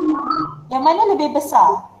 Yang mana lebih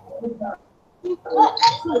besar? Q naught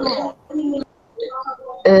or Q2?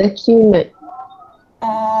 Q naught.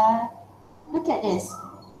 Look at this.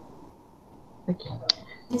 Okay.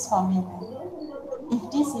 This formula. If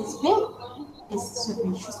this is big, this should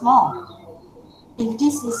be small. If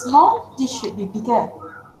this is small, this should be bigger.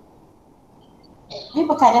 Ini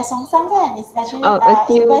perkara songsang kan? It's actually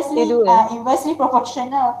inversely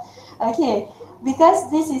proportional. Okay,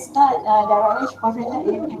 because this is not directly proportional.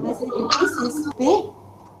 Inversely, if this is big,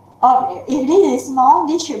 or if this is small,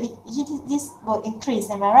 this will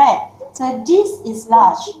increase. Am I right? So this is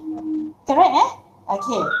large. Correct?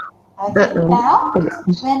 Okay. Okay. Now,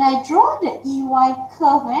 when I draw the EY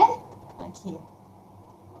curve, okay.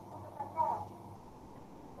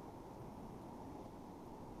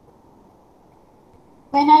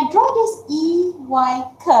 When I draw this EY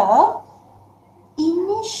curve,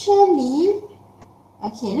 initially,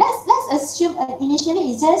 okay, let's assume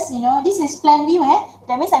initially it's just, this is plan view,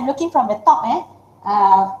 That means I'm looking from the top,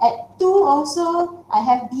 At 2 also, I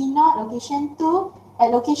have B naught, location 2. At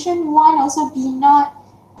location 1 also B naught.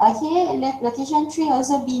 Okay, location 3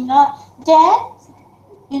 also B naught. Then,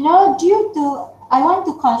 due to, I want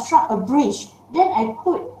to construct a bridge, then I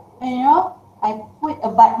put,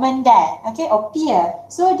 abutment there, okay, or pier.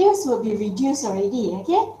 So this will be reduced already,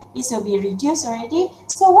 okay? This will be reduced already.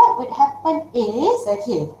 So what would happen is,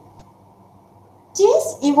 okay,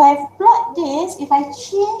 this, if I plot this, if I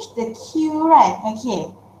change the Q, right,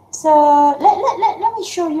 okay. So let me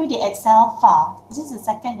show you the Excel file. Just a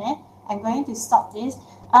second, I'm going to stop this.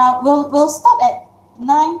 We'll stop at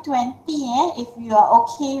 9:20, if you are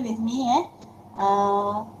okay with me,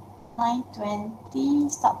 9:20,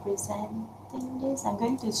 stop presenting this. I'm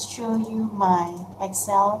going to show you my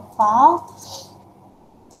Excel file.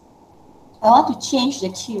 I want to change the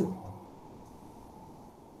Q.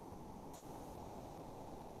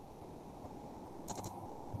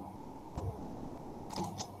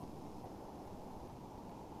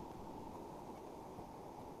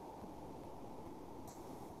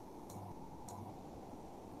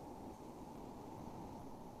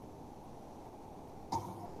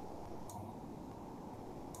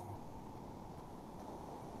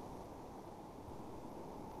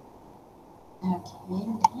 Okay,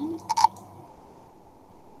 then.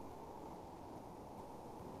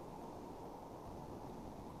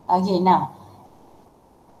 Okay, now,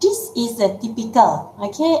 this is a typical,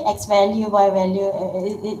 okay, X value, Y value,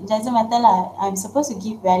 it doesn't matter lah. I'm supposed to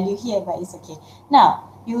give value here, but it's okay. Now,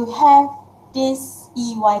 you have this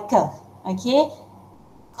EY curve, okay,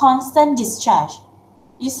 constant discharge.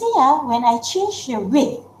 You see, when I change the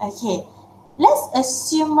width, okay, let's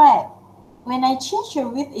assume, right, when I change the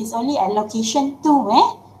width is only at location 2,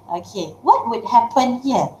 okay, what would happen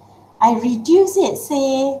here? I reduce it,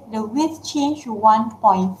 say the width change to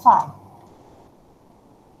 1.5.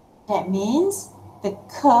 That means the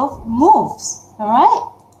curve moves, alright?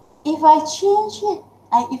 If I change it,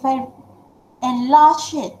 if I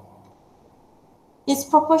enlarge it, it's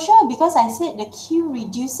proportional because I said the Q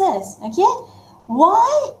reduces, okay?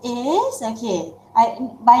 Y is, okay,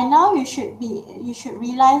 by now you should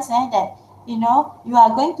realize that, you are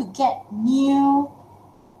going to get new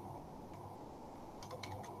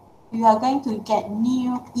EY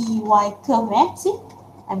curve, See,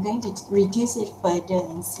 I'm going to reduce it further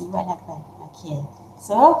and see what happens. Okay,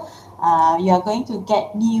 So you are going to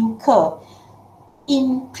get new curve.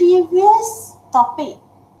 In previous topic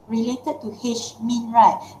related to H mean,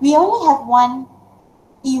 right, we only have one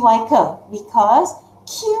EY curve because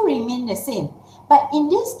Q remain the same. But in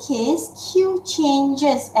this case, Q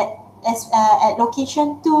changes at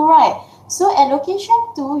location 2, right? So at location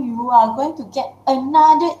 2, you are going to get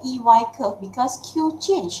another EY curve because Q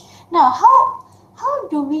changed. Now, how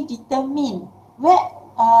do we determine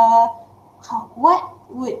what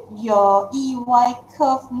would your EY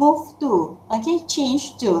curve move to? Okay,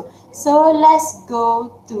 change to. So let's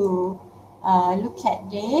go to look at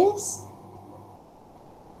this.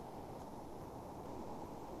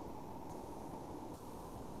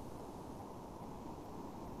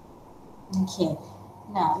 Okay,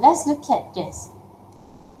 now let's look at this.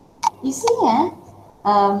 You see here,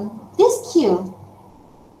 this Q.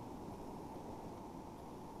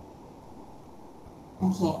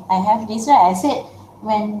 Okay, I have this, right? I said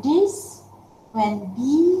when B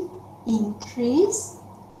increase,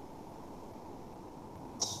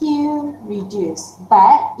 Q reduce.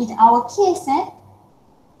 But in our case,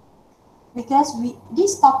 because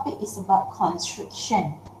this topic is about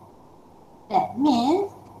constriction, that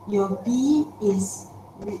means your B is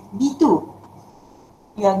B2.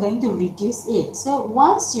 You are going to reduce it. So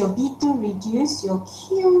once your B2 reduce, your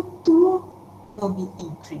Q2 will be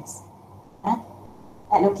increased.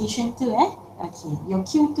 At location 2, okay, your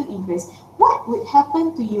Q2 increase. What would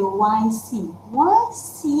happen to your YC?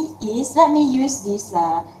 YC is, let me use this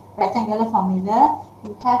rectangular formula.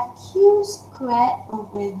 You have Q squared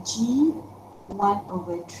over G 1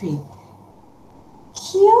 over 3.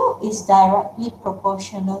 Q is directly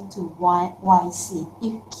proportional to YC.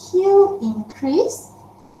 If Q increase,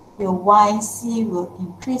 your YC will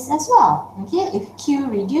increase as well. Okay, if Q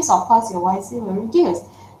reduce, of course your YC will reduce.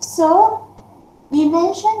 So we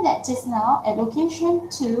mentioned that just now at location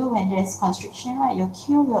 2, when there is constriction, right, your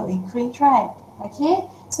Q will increase, right? Okay,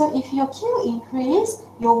 so if your Q increase,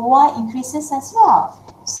 your Y increases as well.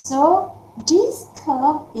 So this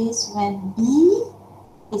curve is when B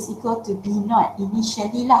is equal to B0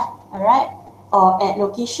 initially lah, alright? Or at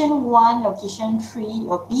location 1, location 3,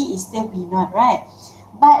 your B is still B0, right?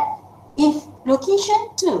 But if location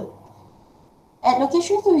 2, at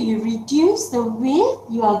location 2 you reduce the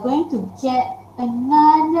width, you are going to get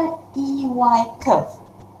another EY curve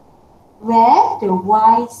where the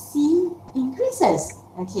YC increases.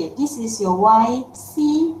 Okay, this is your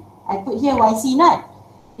YC. I put here YC0.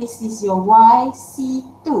 This is your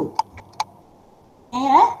YC2.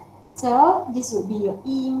 Okay, so this would be your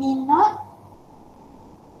E min naught.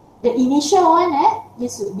 The initial one,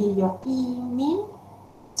 this would be your E min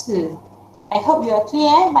 2. I hope you are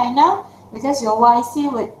clear by now, because your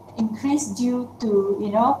YC would increase due to,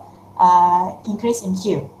 increase in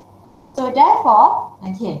Q. So therefore,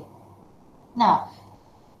 okay. Now,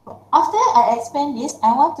 after I explain this,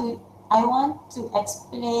 I want to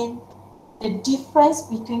explain the difference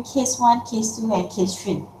between case 1, case 2, and case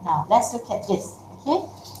 3. Now, let's look at this. Okay.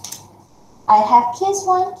 I have case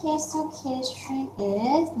 1, case 2, case 3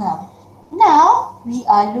 is now we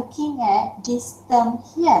are looking at this term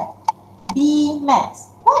here, B max.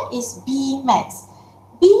 What is B max?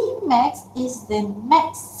 B max is the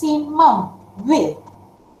maximum width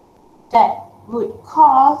that would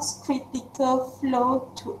cause critical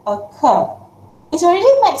flow to occur. It's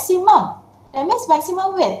already maximum. That means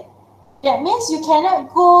maximum width. That means you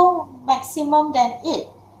cannot go maximum than it.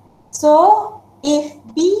 So if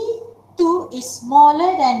B2 is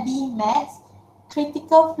smaller than B max,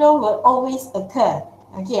 critical flow will always occur.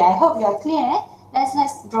 Okay, I hope you are clear.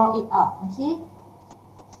 Let's draw it up. Okay.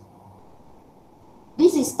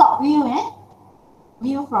 This is top view,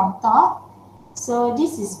 view from top. So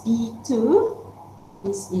this is B2.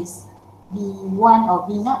 This is B1 or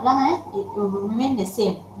B0 lah, It will remain the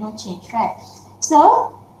same, no change, right?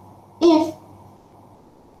 So if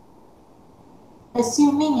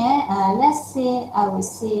assuming, let's say I would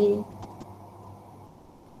say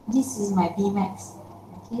this is my B max.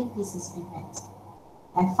 Okay, this is B max.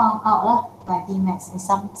 I found out lah by B max is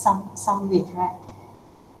some width, right?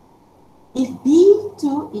 If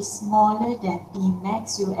B2 is smaller than B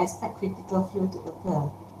max, you expect critical flow to occur,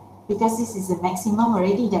 because this is the maximum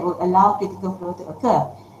already that will allow critical flow to occur.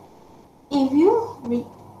 If you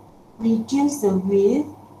reduce the width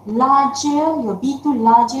larger, your B2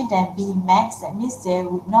 larger than B max, that means there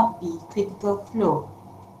would not be critical flow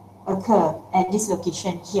occur at this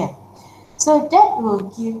location here. So that will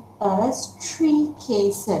give us 3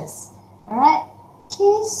 cases. Alright,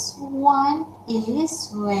 case 1 is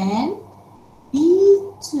when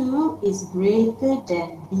B2 is greater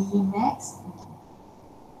than B max.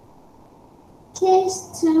 Case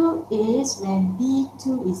 2 is when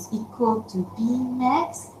B2 is equal to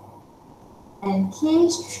Bmax, and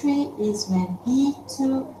case 3 is when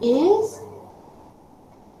B2 is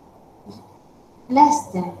less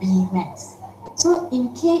than Bmax. So in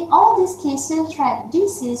all these cases, right,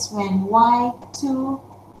 this is when Y2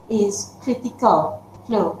 is critical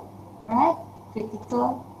flow, right?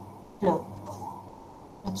 Critical flow.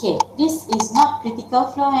 Okay, this is not critical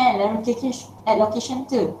flow at location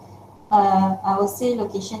 2. I will say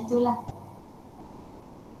location 2 lah.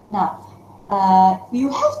 Now,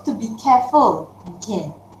 you have to be careful,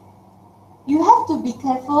 okay? You have to be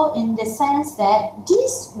careful in the sense that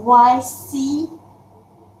this YC,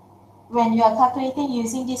 when you are calculating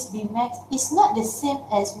using this Bmax, is not the same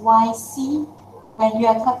as YC when you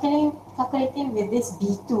are calculating with this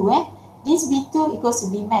B2. This B2 equals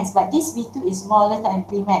to Bmax, but this B2 is smaller than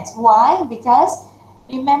Bmax. Why? Because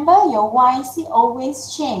remember, your YC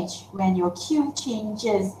always change when your Q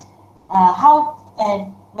changes.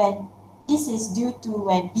 When this is due to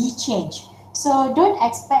when B change. So don't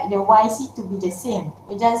expect the YC to be the same.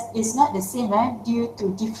 It's not the same due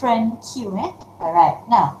to different Q. Alright,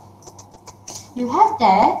 now you have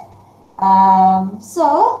that.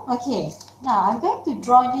 Okay, now I'm going to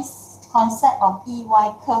draw this concept of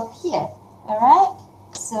EY curve here. Alright,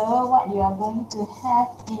 so what you are going to have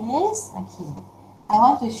is, okay, I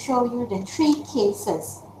want to show you the 3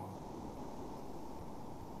 cases.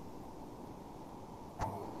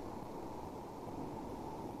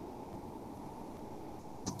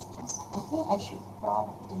 Okay, I should draw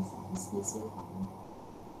this. It's easier for me.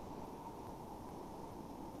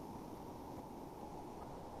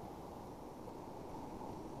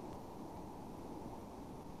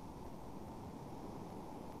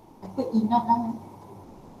 I put E naught now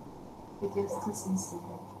because this is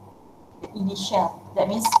the initial. That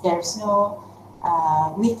means there's no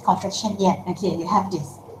width contraction yet. Okay, you have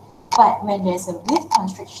this. But when there's a width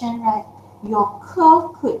constriction, right, your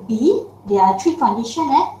curve could be, there are 3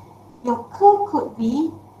 conditions. Your curve could be,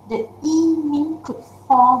 the E min could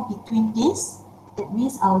fall between this. That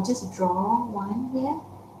means I'll just draw one here.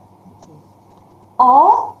 Okay.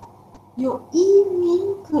 Or your E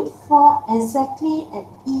min could fall exactly at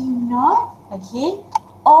E naught. Okay.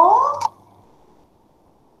 Or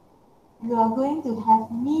you are going to have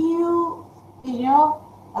mu, E,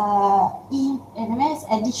 and means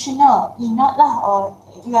additional E naught lah, or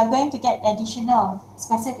you are going to get additional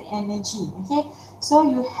specific energy. Okay. So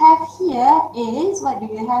you have here is, what do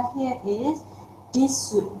you have here is,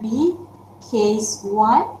 this would be case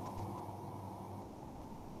 1,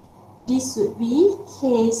 this would be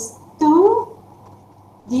case 2,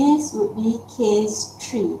 this would be case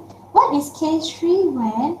 3. What is case 3?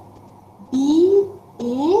 When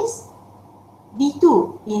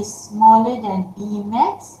B2 is smaller than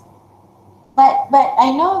Bmax, but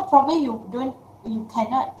I know probably you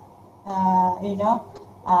cannot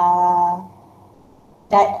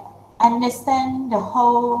that understand the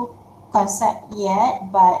whole concept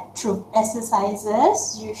yet, but through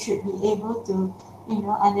exercises you should be able to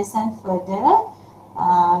understand further.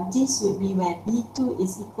 This would be when B2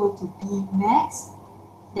 is equal to Bmax.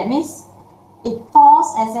 That means it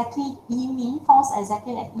falls exactly, E min falls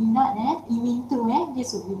exactly like E naught, E min 2,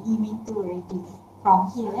 this would be E min 2 already.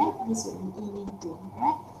 From here, this would be E min 2,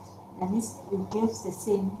 right? That means it gives the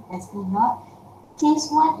same as E naught.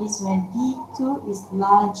 Case 1 is when B2 is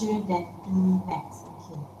larger than Bmax.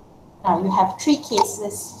 Okay. Now you have 3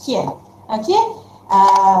 cases here. Okay.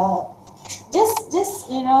 Just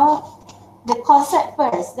the concept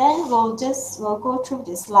first. Then we'll go through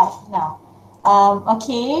the slide now.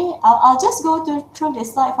 Okay. I'll just go through the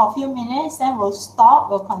slide for a few minutes. Then we'll stop.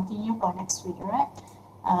 We'll continue for next week. Alright.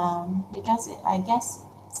 Because I guess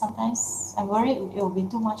sometimes I'm worried it will be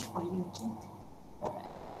too much for you. Okay.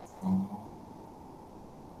 Alright.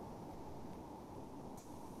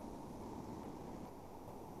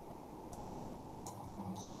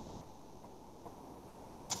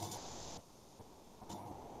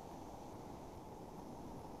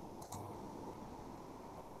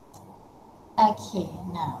 Okay,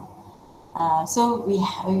 now, so we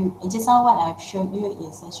just now what I've shown you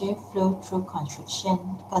is actually flow through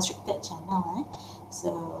constricted channel, right?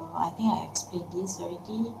 So I think I explained this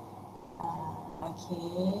already.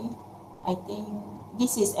 Okay, I think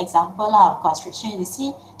this is example of constriction. You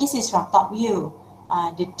see, this is from top view.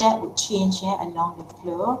 The depth would change along the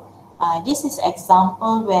flow. This is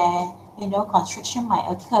example where constriction might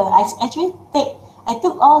occur. I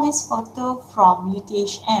took all this photo from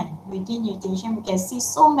UTHM. Within UTHM, you can see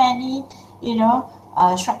so many,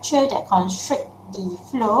 structure that constrict the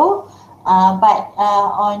flow. But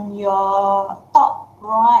on your top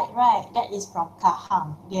Right. That is from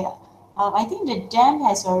Kahang. Yeah. I think the dam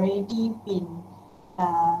has already been,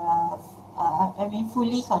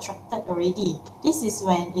 fully constructed already. This is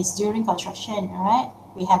when it's during construction, right?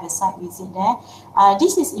 We have a site visit there.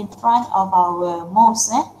 This is in front of our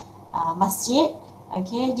mosque, masjid.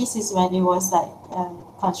 Okay, this is when it was like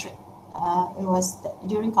it was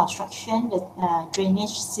during construction, the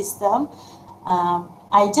drainage system.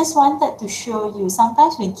 I just wanted to show you,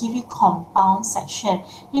 sometimes we give you compound section.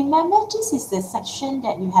 Remember, this is the section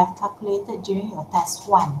that you have calculated during your test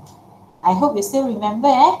 1. I hope you still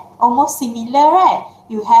remember, almost similar, right?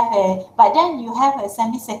 You have but then you have a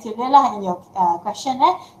semicircular lah in your question,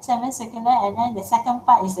 semicircular, and then the second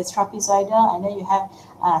part is the trapezoidal, and then you have,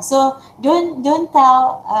 so don't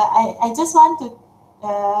tell, I just want to,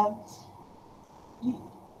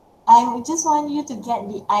 I just want you to get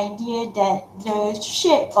the idea that the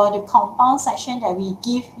shape or the compound section that we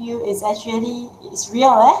give you is actually, is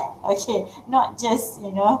real, okay, not just,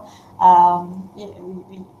 we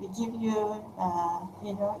give you,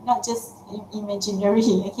 not just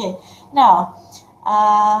imaginary, okay. Now,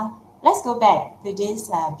 let's go back to this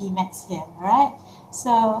Bmax here, right?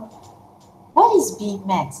 So, what is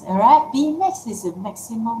Bmax, alright? Bmax is the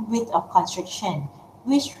maximum width of constriction,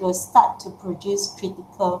 which will start to produce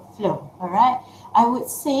critical flow, alright? I would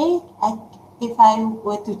say, if I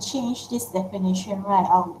were to change this definition, right,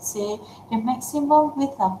 I would say the maximum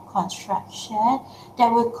width of construction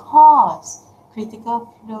that will cause critical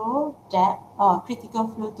flow depth or critical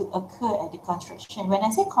flow to occur at the construction. When I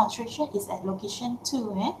say construction, is at location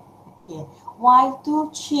 2, okay,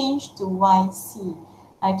 Y2 change to YC.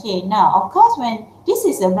 Okay, now, of course, when this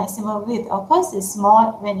is the maximum width, of course, it's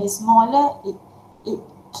small, when it's smaller, it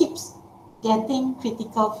keeps getting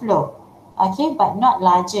critical flow, okay, but not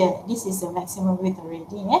larger. This is the maximum width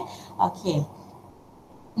already, okay.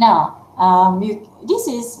 Now, this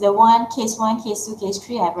is the case 1, case 2, case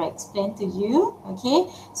 3 I've explained to you, okay.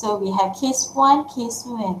 So we have case 1, case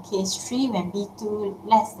 2, and case 3 when B2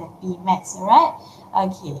 less than Bmax, alright,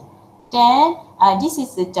 okay. Then, this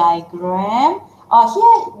is the diagram.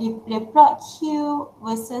 Here, the plot Q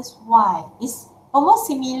versus Y is almost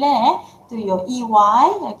similar to your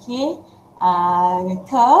EY, okay,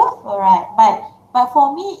 curve, alright, but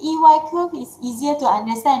for me, EY curve is easier to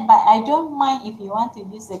understand, but I don't mind if you want to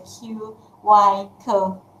use the QY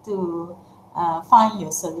curve to find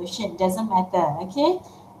your solution, doesn't matter, okay,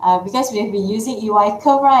 because we've been using EY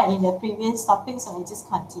curve, right, in the previous topic, so I just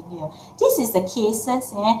continue. This is the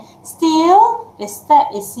cases, still, the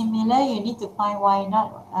step is similar. You need to find Y0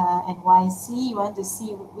 and YC. You want to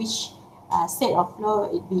see which state of flow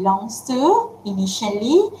it belongs to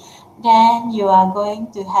initially. Then you are going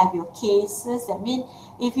to have your cases. That means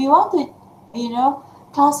if you want to,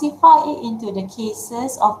 classify it into the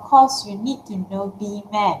cases, of course you need to know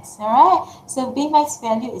Bmax, alright? So Bmax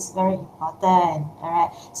value is very important,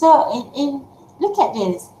 alright? So in look at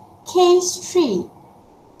this, case 3.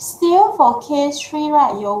 Still for case 3,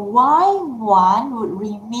 right, your Y1 would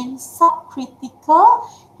remain subcritical,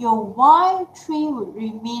 your Y3 would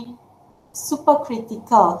remain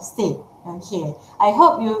supercritical state. Okay, I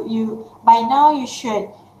hope you by now you should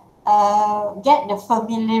get the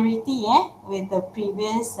familiarity with the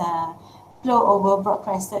previous flow over broad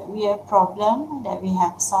crested weir problem that we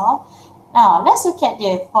have solved. Now let's look at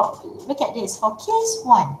this. For case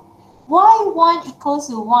 1, Y1 equals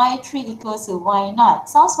to Y3 equals to Y0.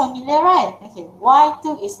 Sounds familiar, right? Okay,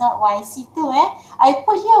 Y2 is not YC2. I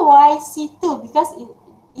put here YC2 because it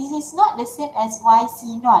is not the same as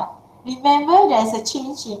YC0. Remember, there's a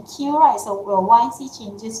change in Q, right? So your YC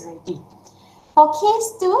changes already. For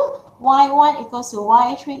case 2, Y1 equals to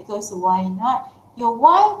Y3 equals to Y0. Your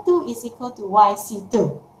Y2 is equal to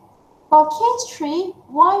YC2. For case 3,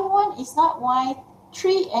 Y1 is not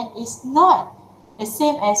Y3 and is not the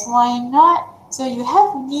same as Y0. So you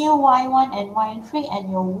have new Y1 and Y3 and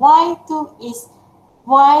your Y2 is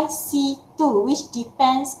YC2, which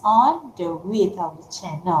depends on the width of the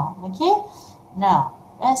channel. Okay, now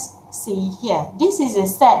let's see here. This is a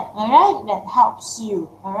set, alright, that helps you,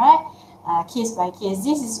 alright, case by case.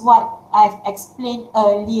 This is what I've explained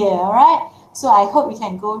earlier, alright. So I hope you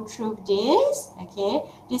can go through this. Okay,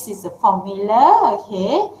 this is the formula.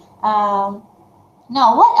 Okay,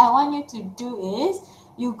 now what I want you to do is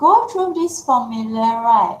you go through this formula,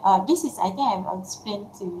 right? This is, I think I've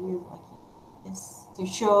explained to you. Okay, just to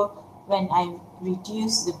show when I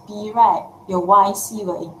reduce the B, right, your YC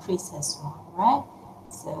will increase as well, right?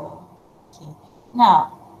 So, okay.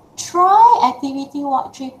 Now, try activity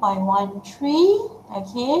 3.13,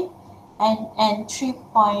 okay, and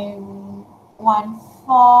 3.14.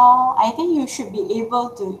 I think you should be able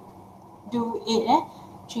to do it,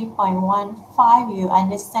 3.15, you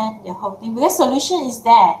understand the whole thing, because solution is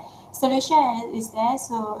there. Solution is there,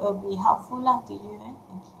 so it will be helpful lah to you.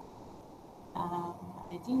 Okay.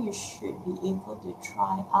 I think you should be able to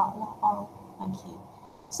try out lah. Okay.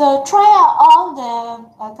 So try out all the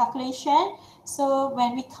calculation. So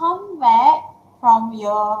when we come back from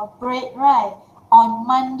your break, right, on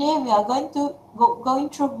Monday we are going to going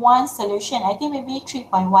through one solution. I think maybe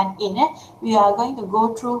 3.18. We are going to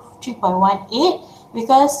go through 3.18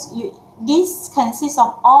 because this consists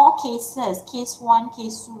of all cases, case 1,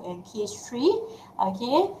 case 2, and case 3.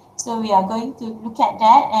 Okay, so we are going to look at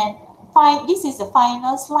that and find, this is the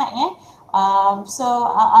final slide. So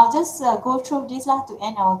I'll just go through this to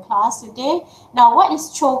end our class today. Now, what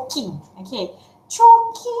is choking? Okay,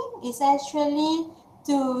 choking is actually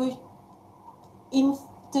to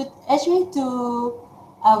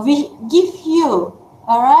give you,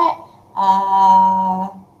 all right,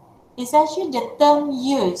 it's actually the term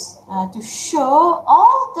used to show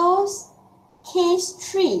all those case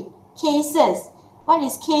 3 cases. What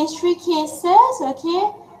is case 3 cases?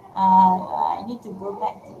 Okay, I need to go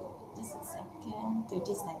back to just a second to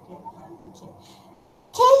this diagram. Okay,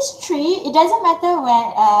 case 3, it doesn't matter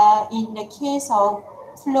when in the case of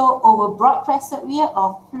flow over broad crested weir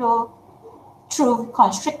or flow through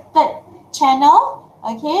constricted channel.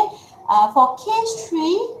 Okay, for case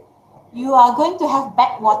 3, you are going to have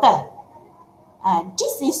backwater.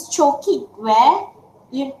 This is choking, where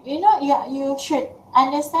you should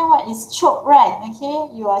understand what is choke, right? Okay,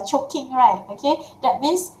 you are choking, right? Okay, that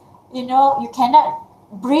means you cannot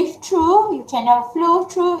breathe through, you cannot flow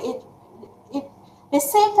through it. The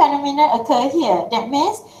same phenomenon occur here. That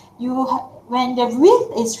means when the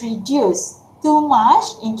width is reduced too much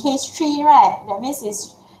in case 3, right? That means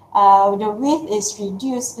it's the width is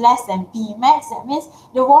reduced less than B max. That means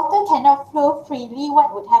the water cannot flow freely.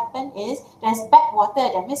 What would happen is there's backwater.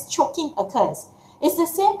 That means choking occurs. It's the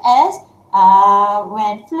same as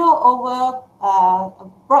when flow over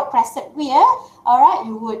broad crested weir, all right,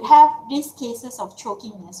 you would have these cases of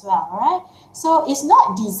choking as well, all right? So it's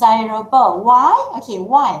not desirable. Why? Okay,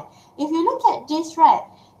 why? If you look at this, right,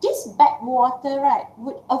 this backwater, right,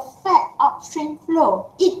 would affect upstream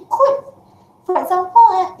flow. It could, for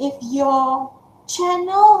example, if your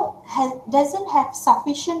channel doesn't have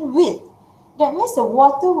sufficient width, that means the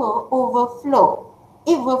water will overflow.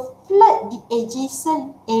 It will flood the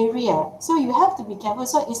adjacent area. So you have to be careful.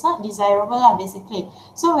 So it's not desirable, basically.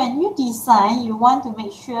 So when you design, you want to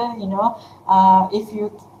make sure, if you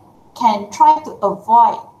can try to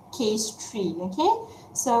avoid case 3, okay?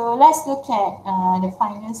 So let's look at the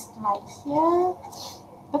final slide here.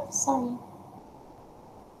 Oops, sorry.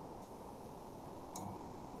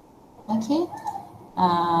 Okay,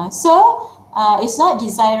 it's not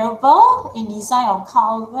desirable in design of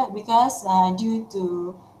culvert because due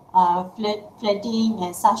to flooding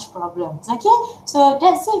and such problems. Okay, so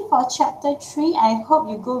that's it for chapter 3. I hope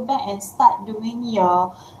you go back and start doing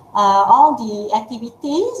your all the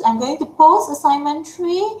activities. I'm going to post assignment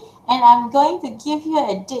 3 and I'm going to give you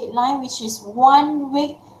a deadline, which is 1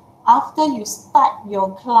 week after you start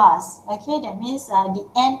your class. Okay, that means the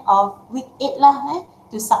end of week 8 lah,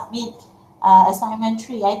 to submit assignment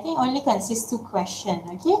 3. I think only consists 2 questions.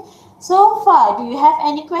 Okay, so far, do you have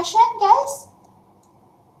any question, guys?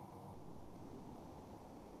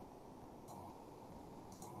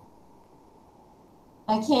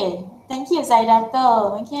 Okay, thank you,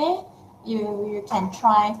 Zaidatul. Okay, you can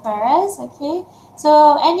try first. Okay,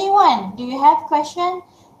 so anyone, do you have question?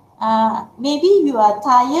 Maybe you are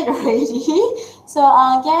tired already. So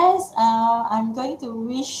I guess I'm going to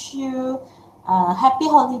wish you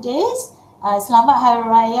happy holidays. Selamat Hari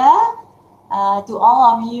Raya to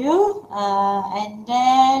all of you. And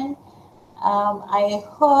then I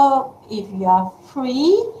hope if you are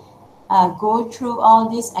free, go through all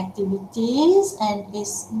these activities, and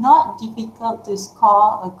it's not difficult to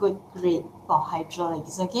score a good grade for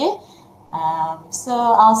hydraulics. Okay, so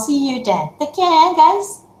I'll see you then. Take care,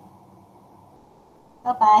 guys.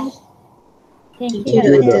 Bye bye. Thank you, you,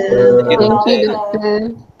 Doctor. Doctor. Thank you,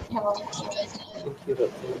 Doctor. You're welcome.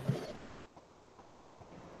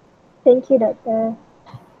 Thank you, Doctor.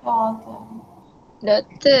 You're welcome.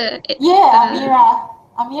 Doktor, Yeah, Amira.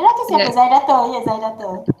 Amira ke siapa? Ya. Zaidatul. Ya,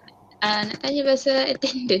 Zaidatul. nak tanya pasal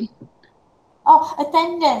attendance. Oh,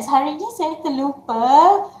 attendance. Hari ni saya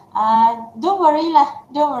terlupa. Don't worry lah.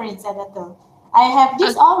 Don't worry, Zaidatul. I have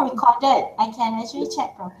this all recorded. I can actually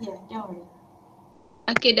check from here. Don't worry.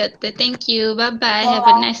 Okay, Doktor. Thank you. Bye-bye. You're Have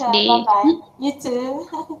a nice welcome. day. Bye-bye. You too.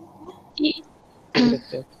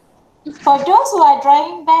 For those who are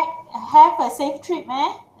driving back, have a safe trip,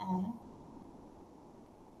 eh?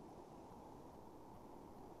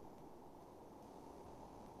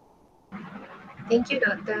 Thank you,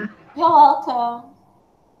 Doctor. You're welcome.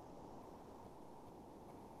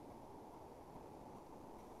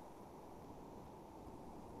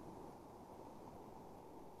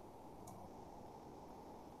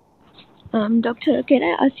 Doctor, can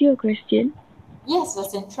I ask you a question? Yes,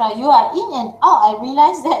 Vasentra, you are in and out. I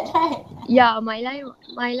realized that, right? Yeah, my line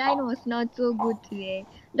was not so good today.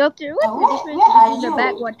 Doctor, what's the difference Where are between the you?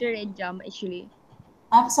 backwater and jump actually?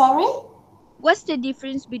 I'm sorry? What's the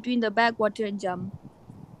difference between the backwater and jump?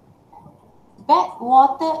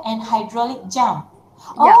 Backwater and hydraulic jump.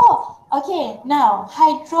 Yeah. Oh, okay. Now,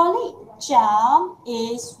 hydraulic jump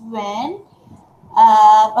is when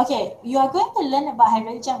okay, you are going to learn about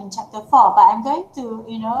hydraulic jump in chapter 4, but I'm going to,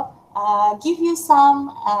 give you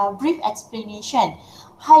some brief explanation.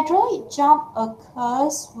 Hydraulic jump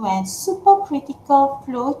occurs when supercritical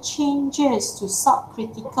flow changes to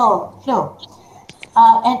subcritical flow,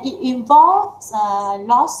 and it involves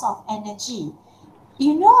loss of energy.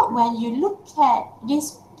 You know, when you look at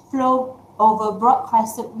this flow over broad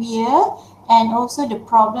crested weir and also the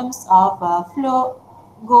problems of flow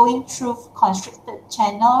going through constricted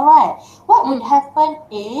channel, right? What would happen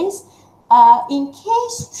is in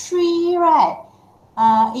case 3, right?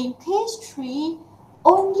 In case 3,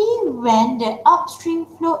 only when the upstream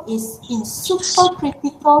flow is in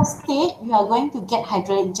supercritical state, you are going to get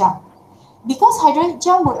hydraulic jump. Because hydraulic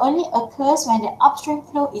jump would only occurs when the upstream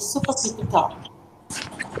flow is supercritical.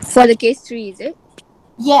 For the case 3, is it?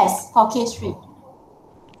 Yes, for case 3.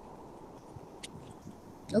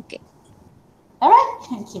 Okay. Alright?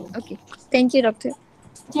 Thank you. Okay. Thank you, Doctor.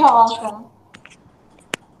 You're welcome.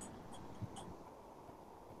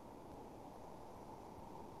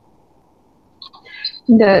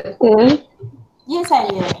 Doctor. Yes,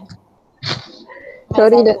 saya.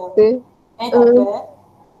 Sorry, Doctor. Doctor.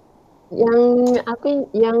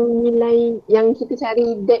 Yang nilai yang kita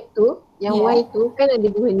cari depth tu, yang Ya. Y tu kan ada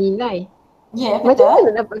 2 nilai. Ya, Macam betul.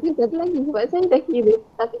 mana nak dapatkan satu lagi? Sebab saya dah kira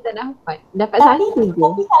tapi tak dapat. Dapat Tapi satu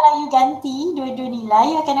je. kalau you ganti dua-dua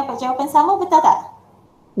nilai, you akan dapat jawapan sama, betul tak?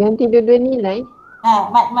 Ganti dua-dua nilai.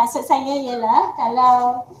 Maksud saya ialah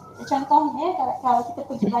kalau contohnya kalau kita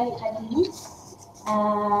pergi balik tadi,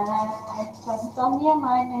 contohnya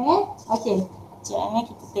mana okey,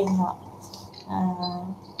 sekejap kita tengok.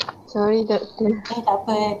 Sorry, Doktor. Tak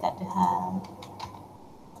apa, tak ada hal.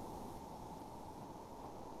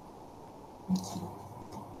 Okey.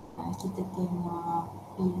 Kita tengok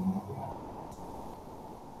ini.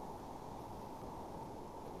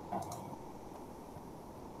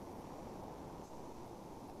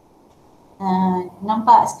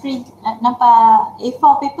 Nampak skrin, nampak A4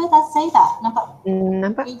 paper saya tak? Nampak?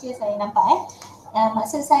 Nampak. Meja saya nampak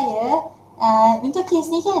maksud saya untuk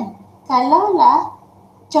kes ni kan, kalau lah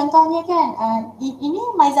contohnya kan, ini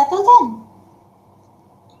Maizato kan?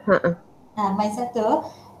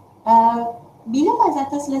 Maizato, bila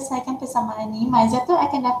Maizato selesaikan persamaan ni, Maizato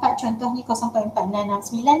akan dapat contohnya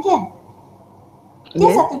 0.4669 kan? Dia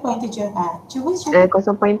 1.7. Cuba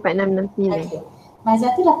 0.4669. Okay.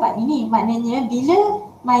 Maizato dapat ini, maknanya bila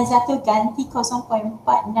Maizato ganti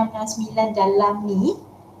 0.4669 dalam ni,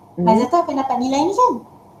 Maizato akan dapat nilai ni kan?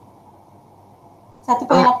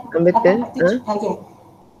 1.847. Okay.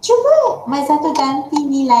 Cuba Maizato ganti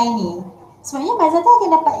nilai ni, sebenarnya Maizato akan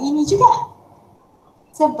dapat ini juga.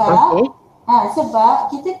 Sebab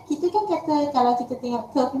sebab kita kan kata kalau kita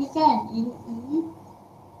tengok curve ni kan, ini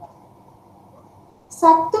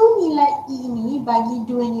satu nilai E ni bagi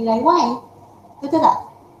dua nilai Y. Betul tak?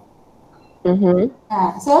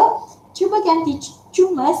 So, cuba ganti.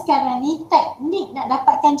 Cuma sekarang ni teknik nak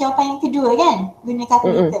dapatkan jawapan yang kedua kan? Guna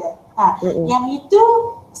kalkulator. Yang itu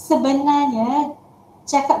sebenarnya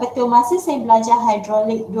cakap betul, masa saya belajar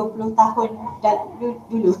hidrolik 20 tahun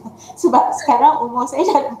dulu. Sebab sekarang umur saya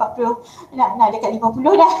dah 40, nak dekat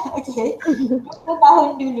 50 dah. Okay. 20 tahun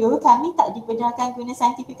dulu kami tak dibenarkan guna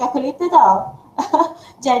scientific calculator tau.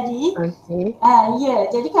 Jadi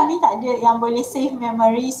jadi kami tak ada yang boleh save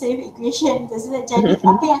memory, save equation tersebut. Jadi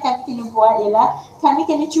apa yang kami kena buat ialah kami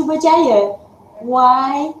kena cuba jaya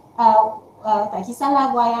Y tak kisahlah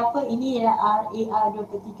Y apa, ini ialah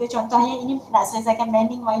RAR23. Contohnya ini nak selesaikan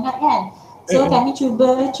bending, why not kan? So kami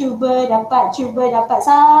cuba dapat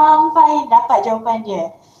sampai dapat jawapan dia.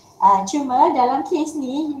 Cuma dalam case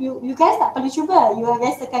ni you guys tak perlu cuba, you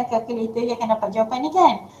guys tekan calculator, you akan dapat jawapan ni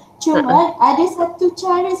kan. Cuma ada satu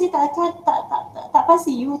cara saya tak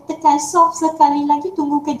pasti, you tekan solve sekali lagi,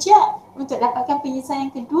 tunggu kejap untuk dapatkan penyelesaian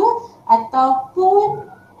kedua, ataupun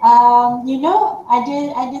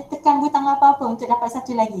ada tekan butang apa-apa untuk dapat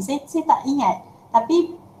satu lagi. Saya tak ingat.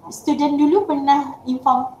 Tapi student dulu pernah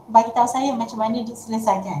bagi tahu saya macam mana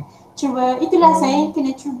diselesaikan. Itulah saya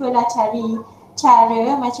kena cubalah cari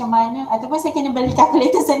cara macam mana, ataupun saya kena beli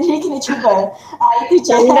kalkulator sendiri, kena cuba. Itu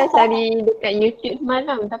je. Kami dah cari dekat YouTube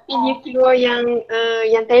semalam tapi dia keluar yang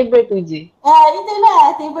table tu je.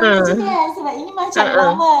 Itulah table tu je kan, sebab ini macam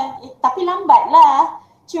lama, tapi lambat lah.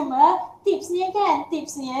 Cuma tipsnya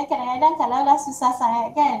kadang-kadang kalau lah susah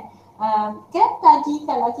sangat kan, kan tadi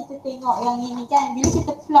kalau kita tengok yang ini kan, bila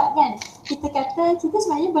kita plot kan, kita kata kita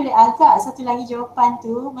sebenarnya boleh agak satu lagi jawapan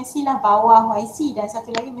tu mestilah bawah YC dan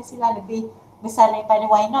satu lagi mestilah lebih besar daripada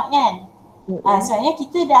Y0 kan. Sebenarnya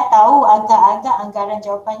kita dah tahu agak-agak anggaran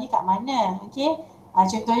jawapannya kat mana. Okay,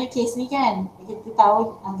 contohnya case ni kan, kita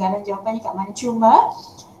tahu anggaran jawapannya kat mana. Cuma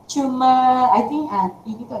I think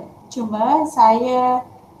ini kot, cuma saya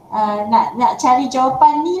nak cari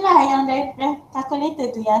jawapan ni lah yang dari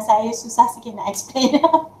calculator tu yang saya susah sikit nak explain.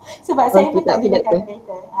 Sebab saya pun tak guna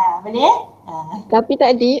calculator. Boleh? Tapi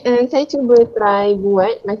tadi saya cuba try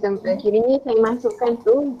buat macam kiranya saya masukkan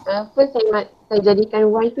tu, first saya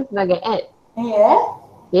jadikan Y tu sebagai add. Ya.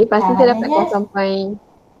 Okay, lepas tu saya dapat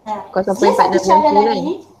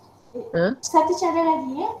 0.4699. Satu cara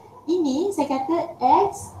lagi ya. Ini saya kata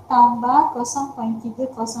X tambah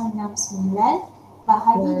 0.3069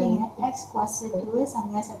 bahagi dengan X kuasa 2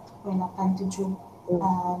 sama dengan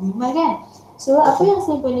 1.875 kan. So apa yang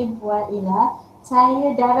saya boleh buat ialah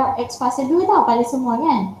saya darab X kuasa 2 tau pada semua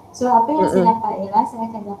kan. So apa yang saya dapat ialah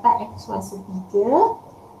saya akan dapat X kuasa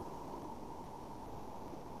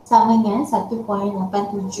 3 sama dengan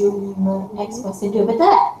 1.875 X kuasa 2, betul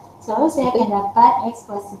tak? So saya akan dapat X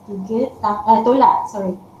kuasa 3 tolak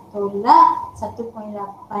 1.875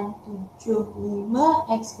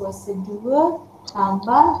 X kuasa 2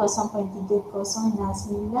 tambah 0.3069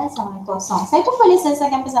 sama 0. Saya pun boleh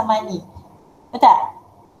selesaikan persamaan ni. Betul?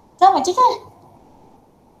 Sama je kan?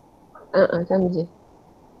 Sama je.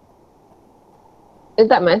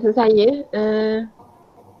 Tak, maksud saya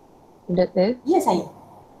Doktor? Ya, saya.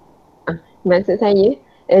 Maksud saya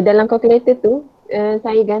dalam kalkulator tu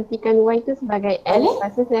saya gantikan Y tu sebagai L,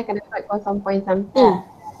 lepas tu saya akan dapat 0 point something.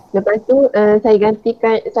 Lepas tu saya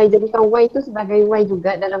jadikan Y tu sebagai Y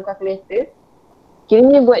juga dalam kalkulator.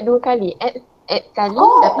 Kiranya buat 2 kali, add kali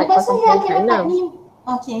dapat 0.6. Lepas tu dia akan dapat ni.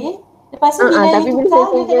 Okey. Lepas tu bila you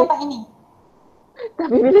tukar dia akan dapat ini.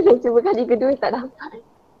 Tapi bila saya cuba kali kedua tak dapat.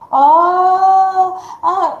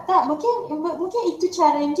 Tak, mungkin itu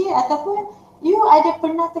cara dia, ataupun you ada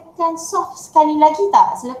pernah tekan solve sekali lagi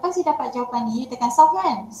tak? Selepas you dapat jawapan ni, you tekan solve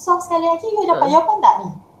kan? Solve sekali lagi you dapat jawapan tak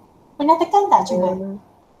ni? Pernah tekan tak cuba?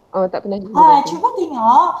 Tak pernah cuba. Cuba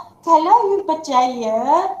tengok, kalau you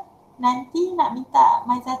berjaya, nanti nak minta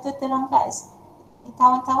Maizatul tolong kat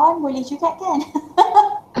kawan-kawan boleh juga kan?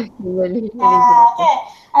 Boleh. Kan?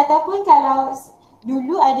 Ataupun kalau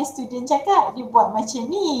dulu ada student cakap dia buat macam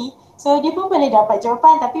ni, so dia pun boleh dapat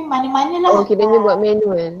jawapan, tapi mana-mana lah. Kiranya buat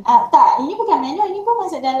manual. Tak, ini bukan manual, ini pun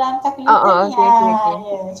masuk dalam calculator ni.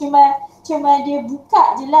 Okay. Cuma dia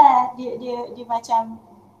buka je lah, dia macam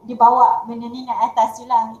dia bawa benda ni naik atas je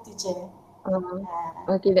lah, itu je.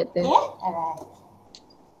 Okay, Doktor. Okay, alright.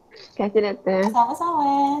 Terima kasih, Doktor. Sama-sama.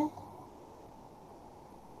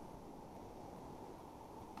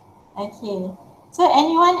 Okay. So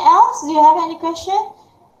anyone else? Do you have any question?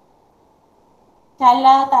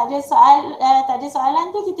 Kalau tak ada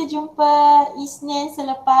soalan tu, kita jumpa Isnin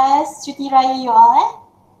selepas cuti raya you all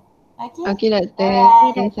Okay. Okay, Doktor.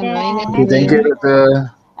 Alright. Thank you,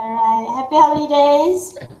 Doktor. Alright. Happy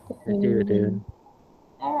holidays. Thank you, Doktor.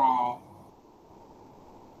 Alright.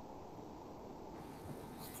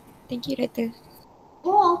 Thank you, Doktor.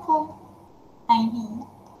 You're welcome. Aini.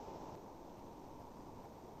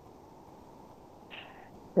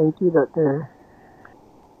 Thank you, Doktor.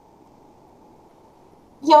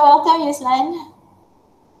 You're welcome, Yuslan.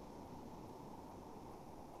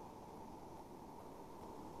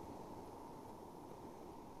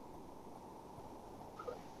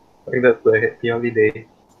 Thank you, Doktor. Happy holiday.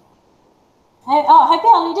 Happy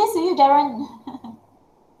holidays to you, Darren.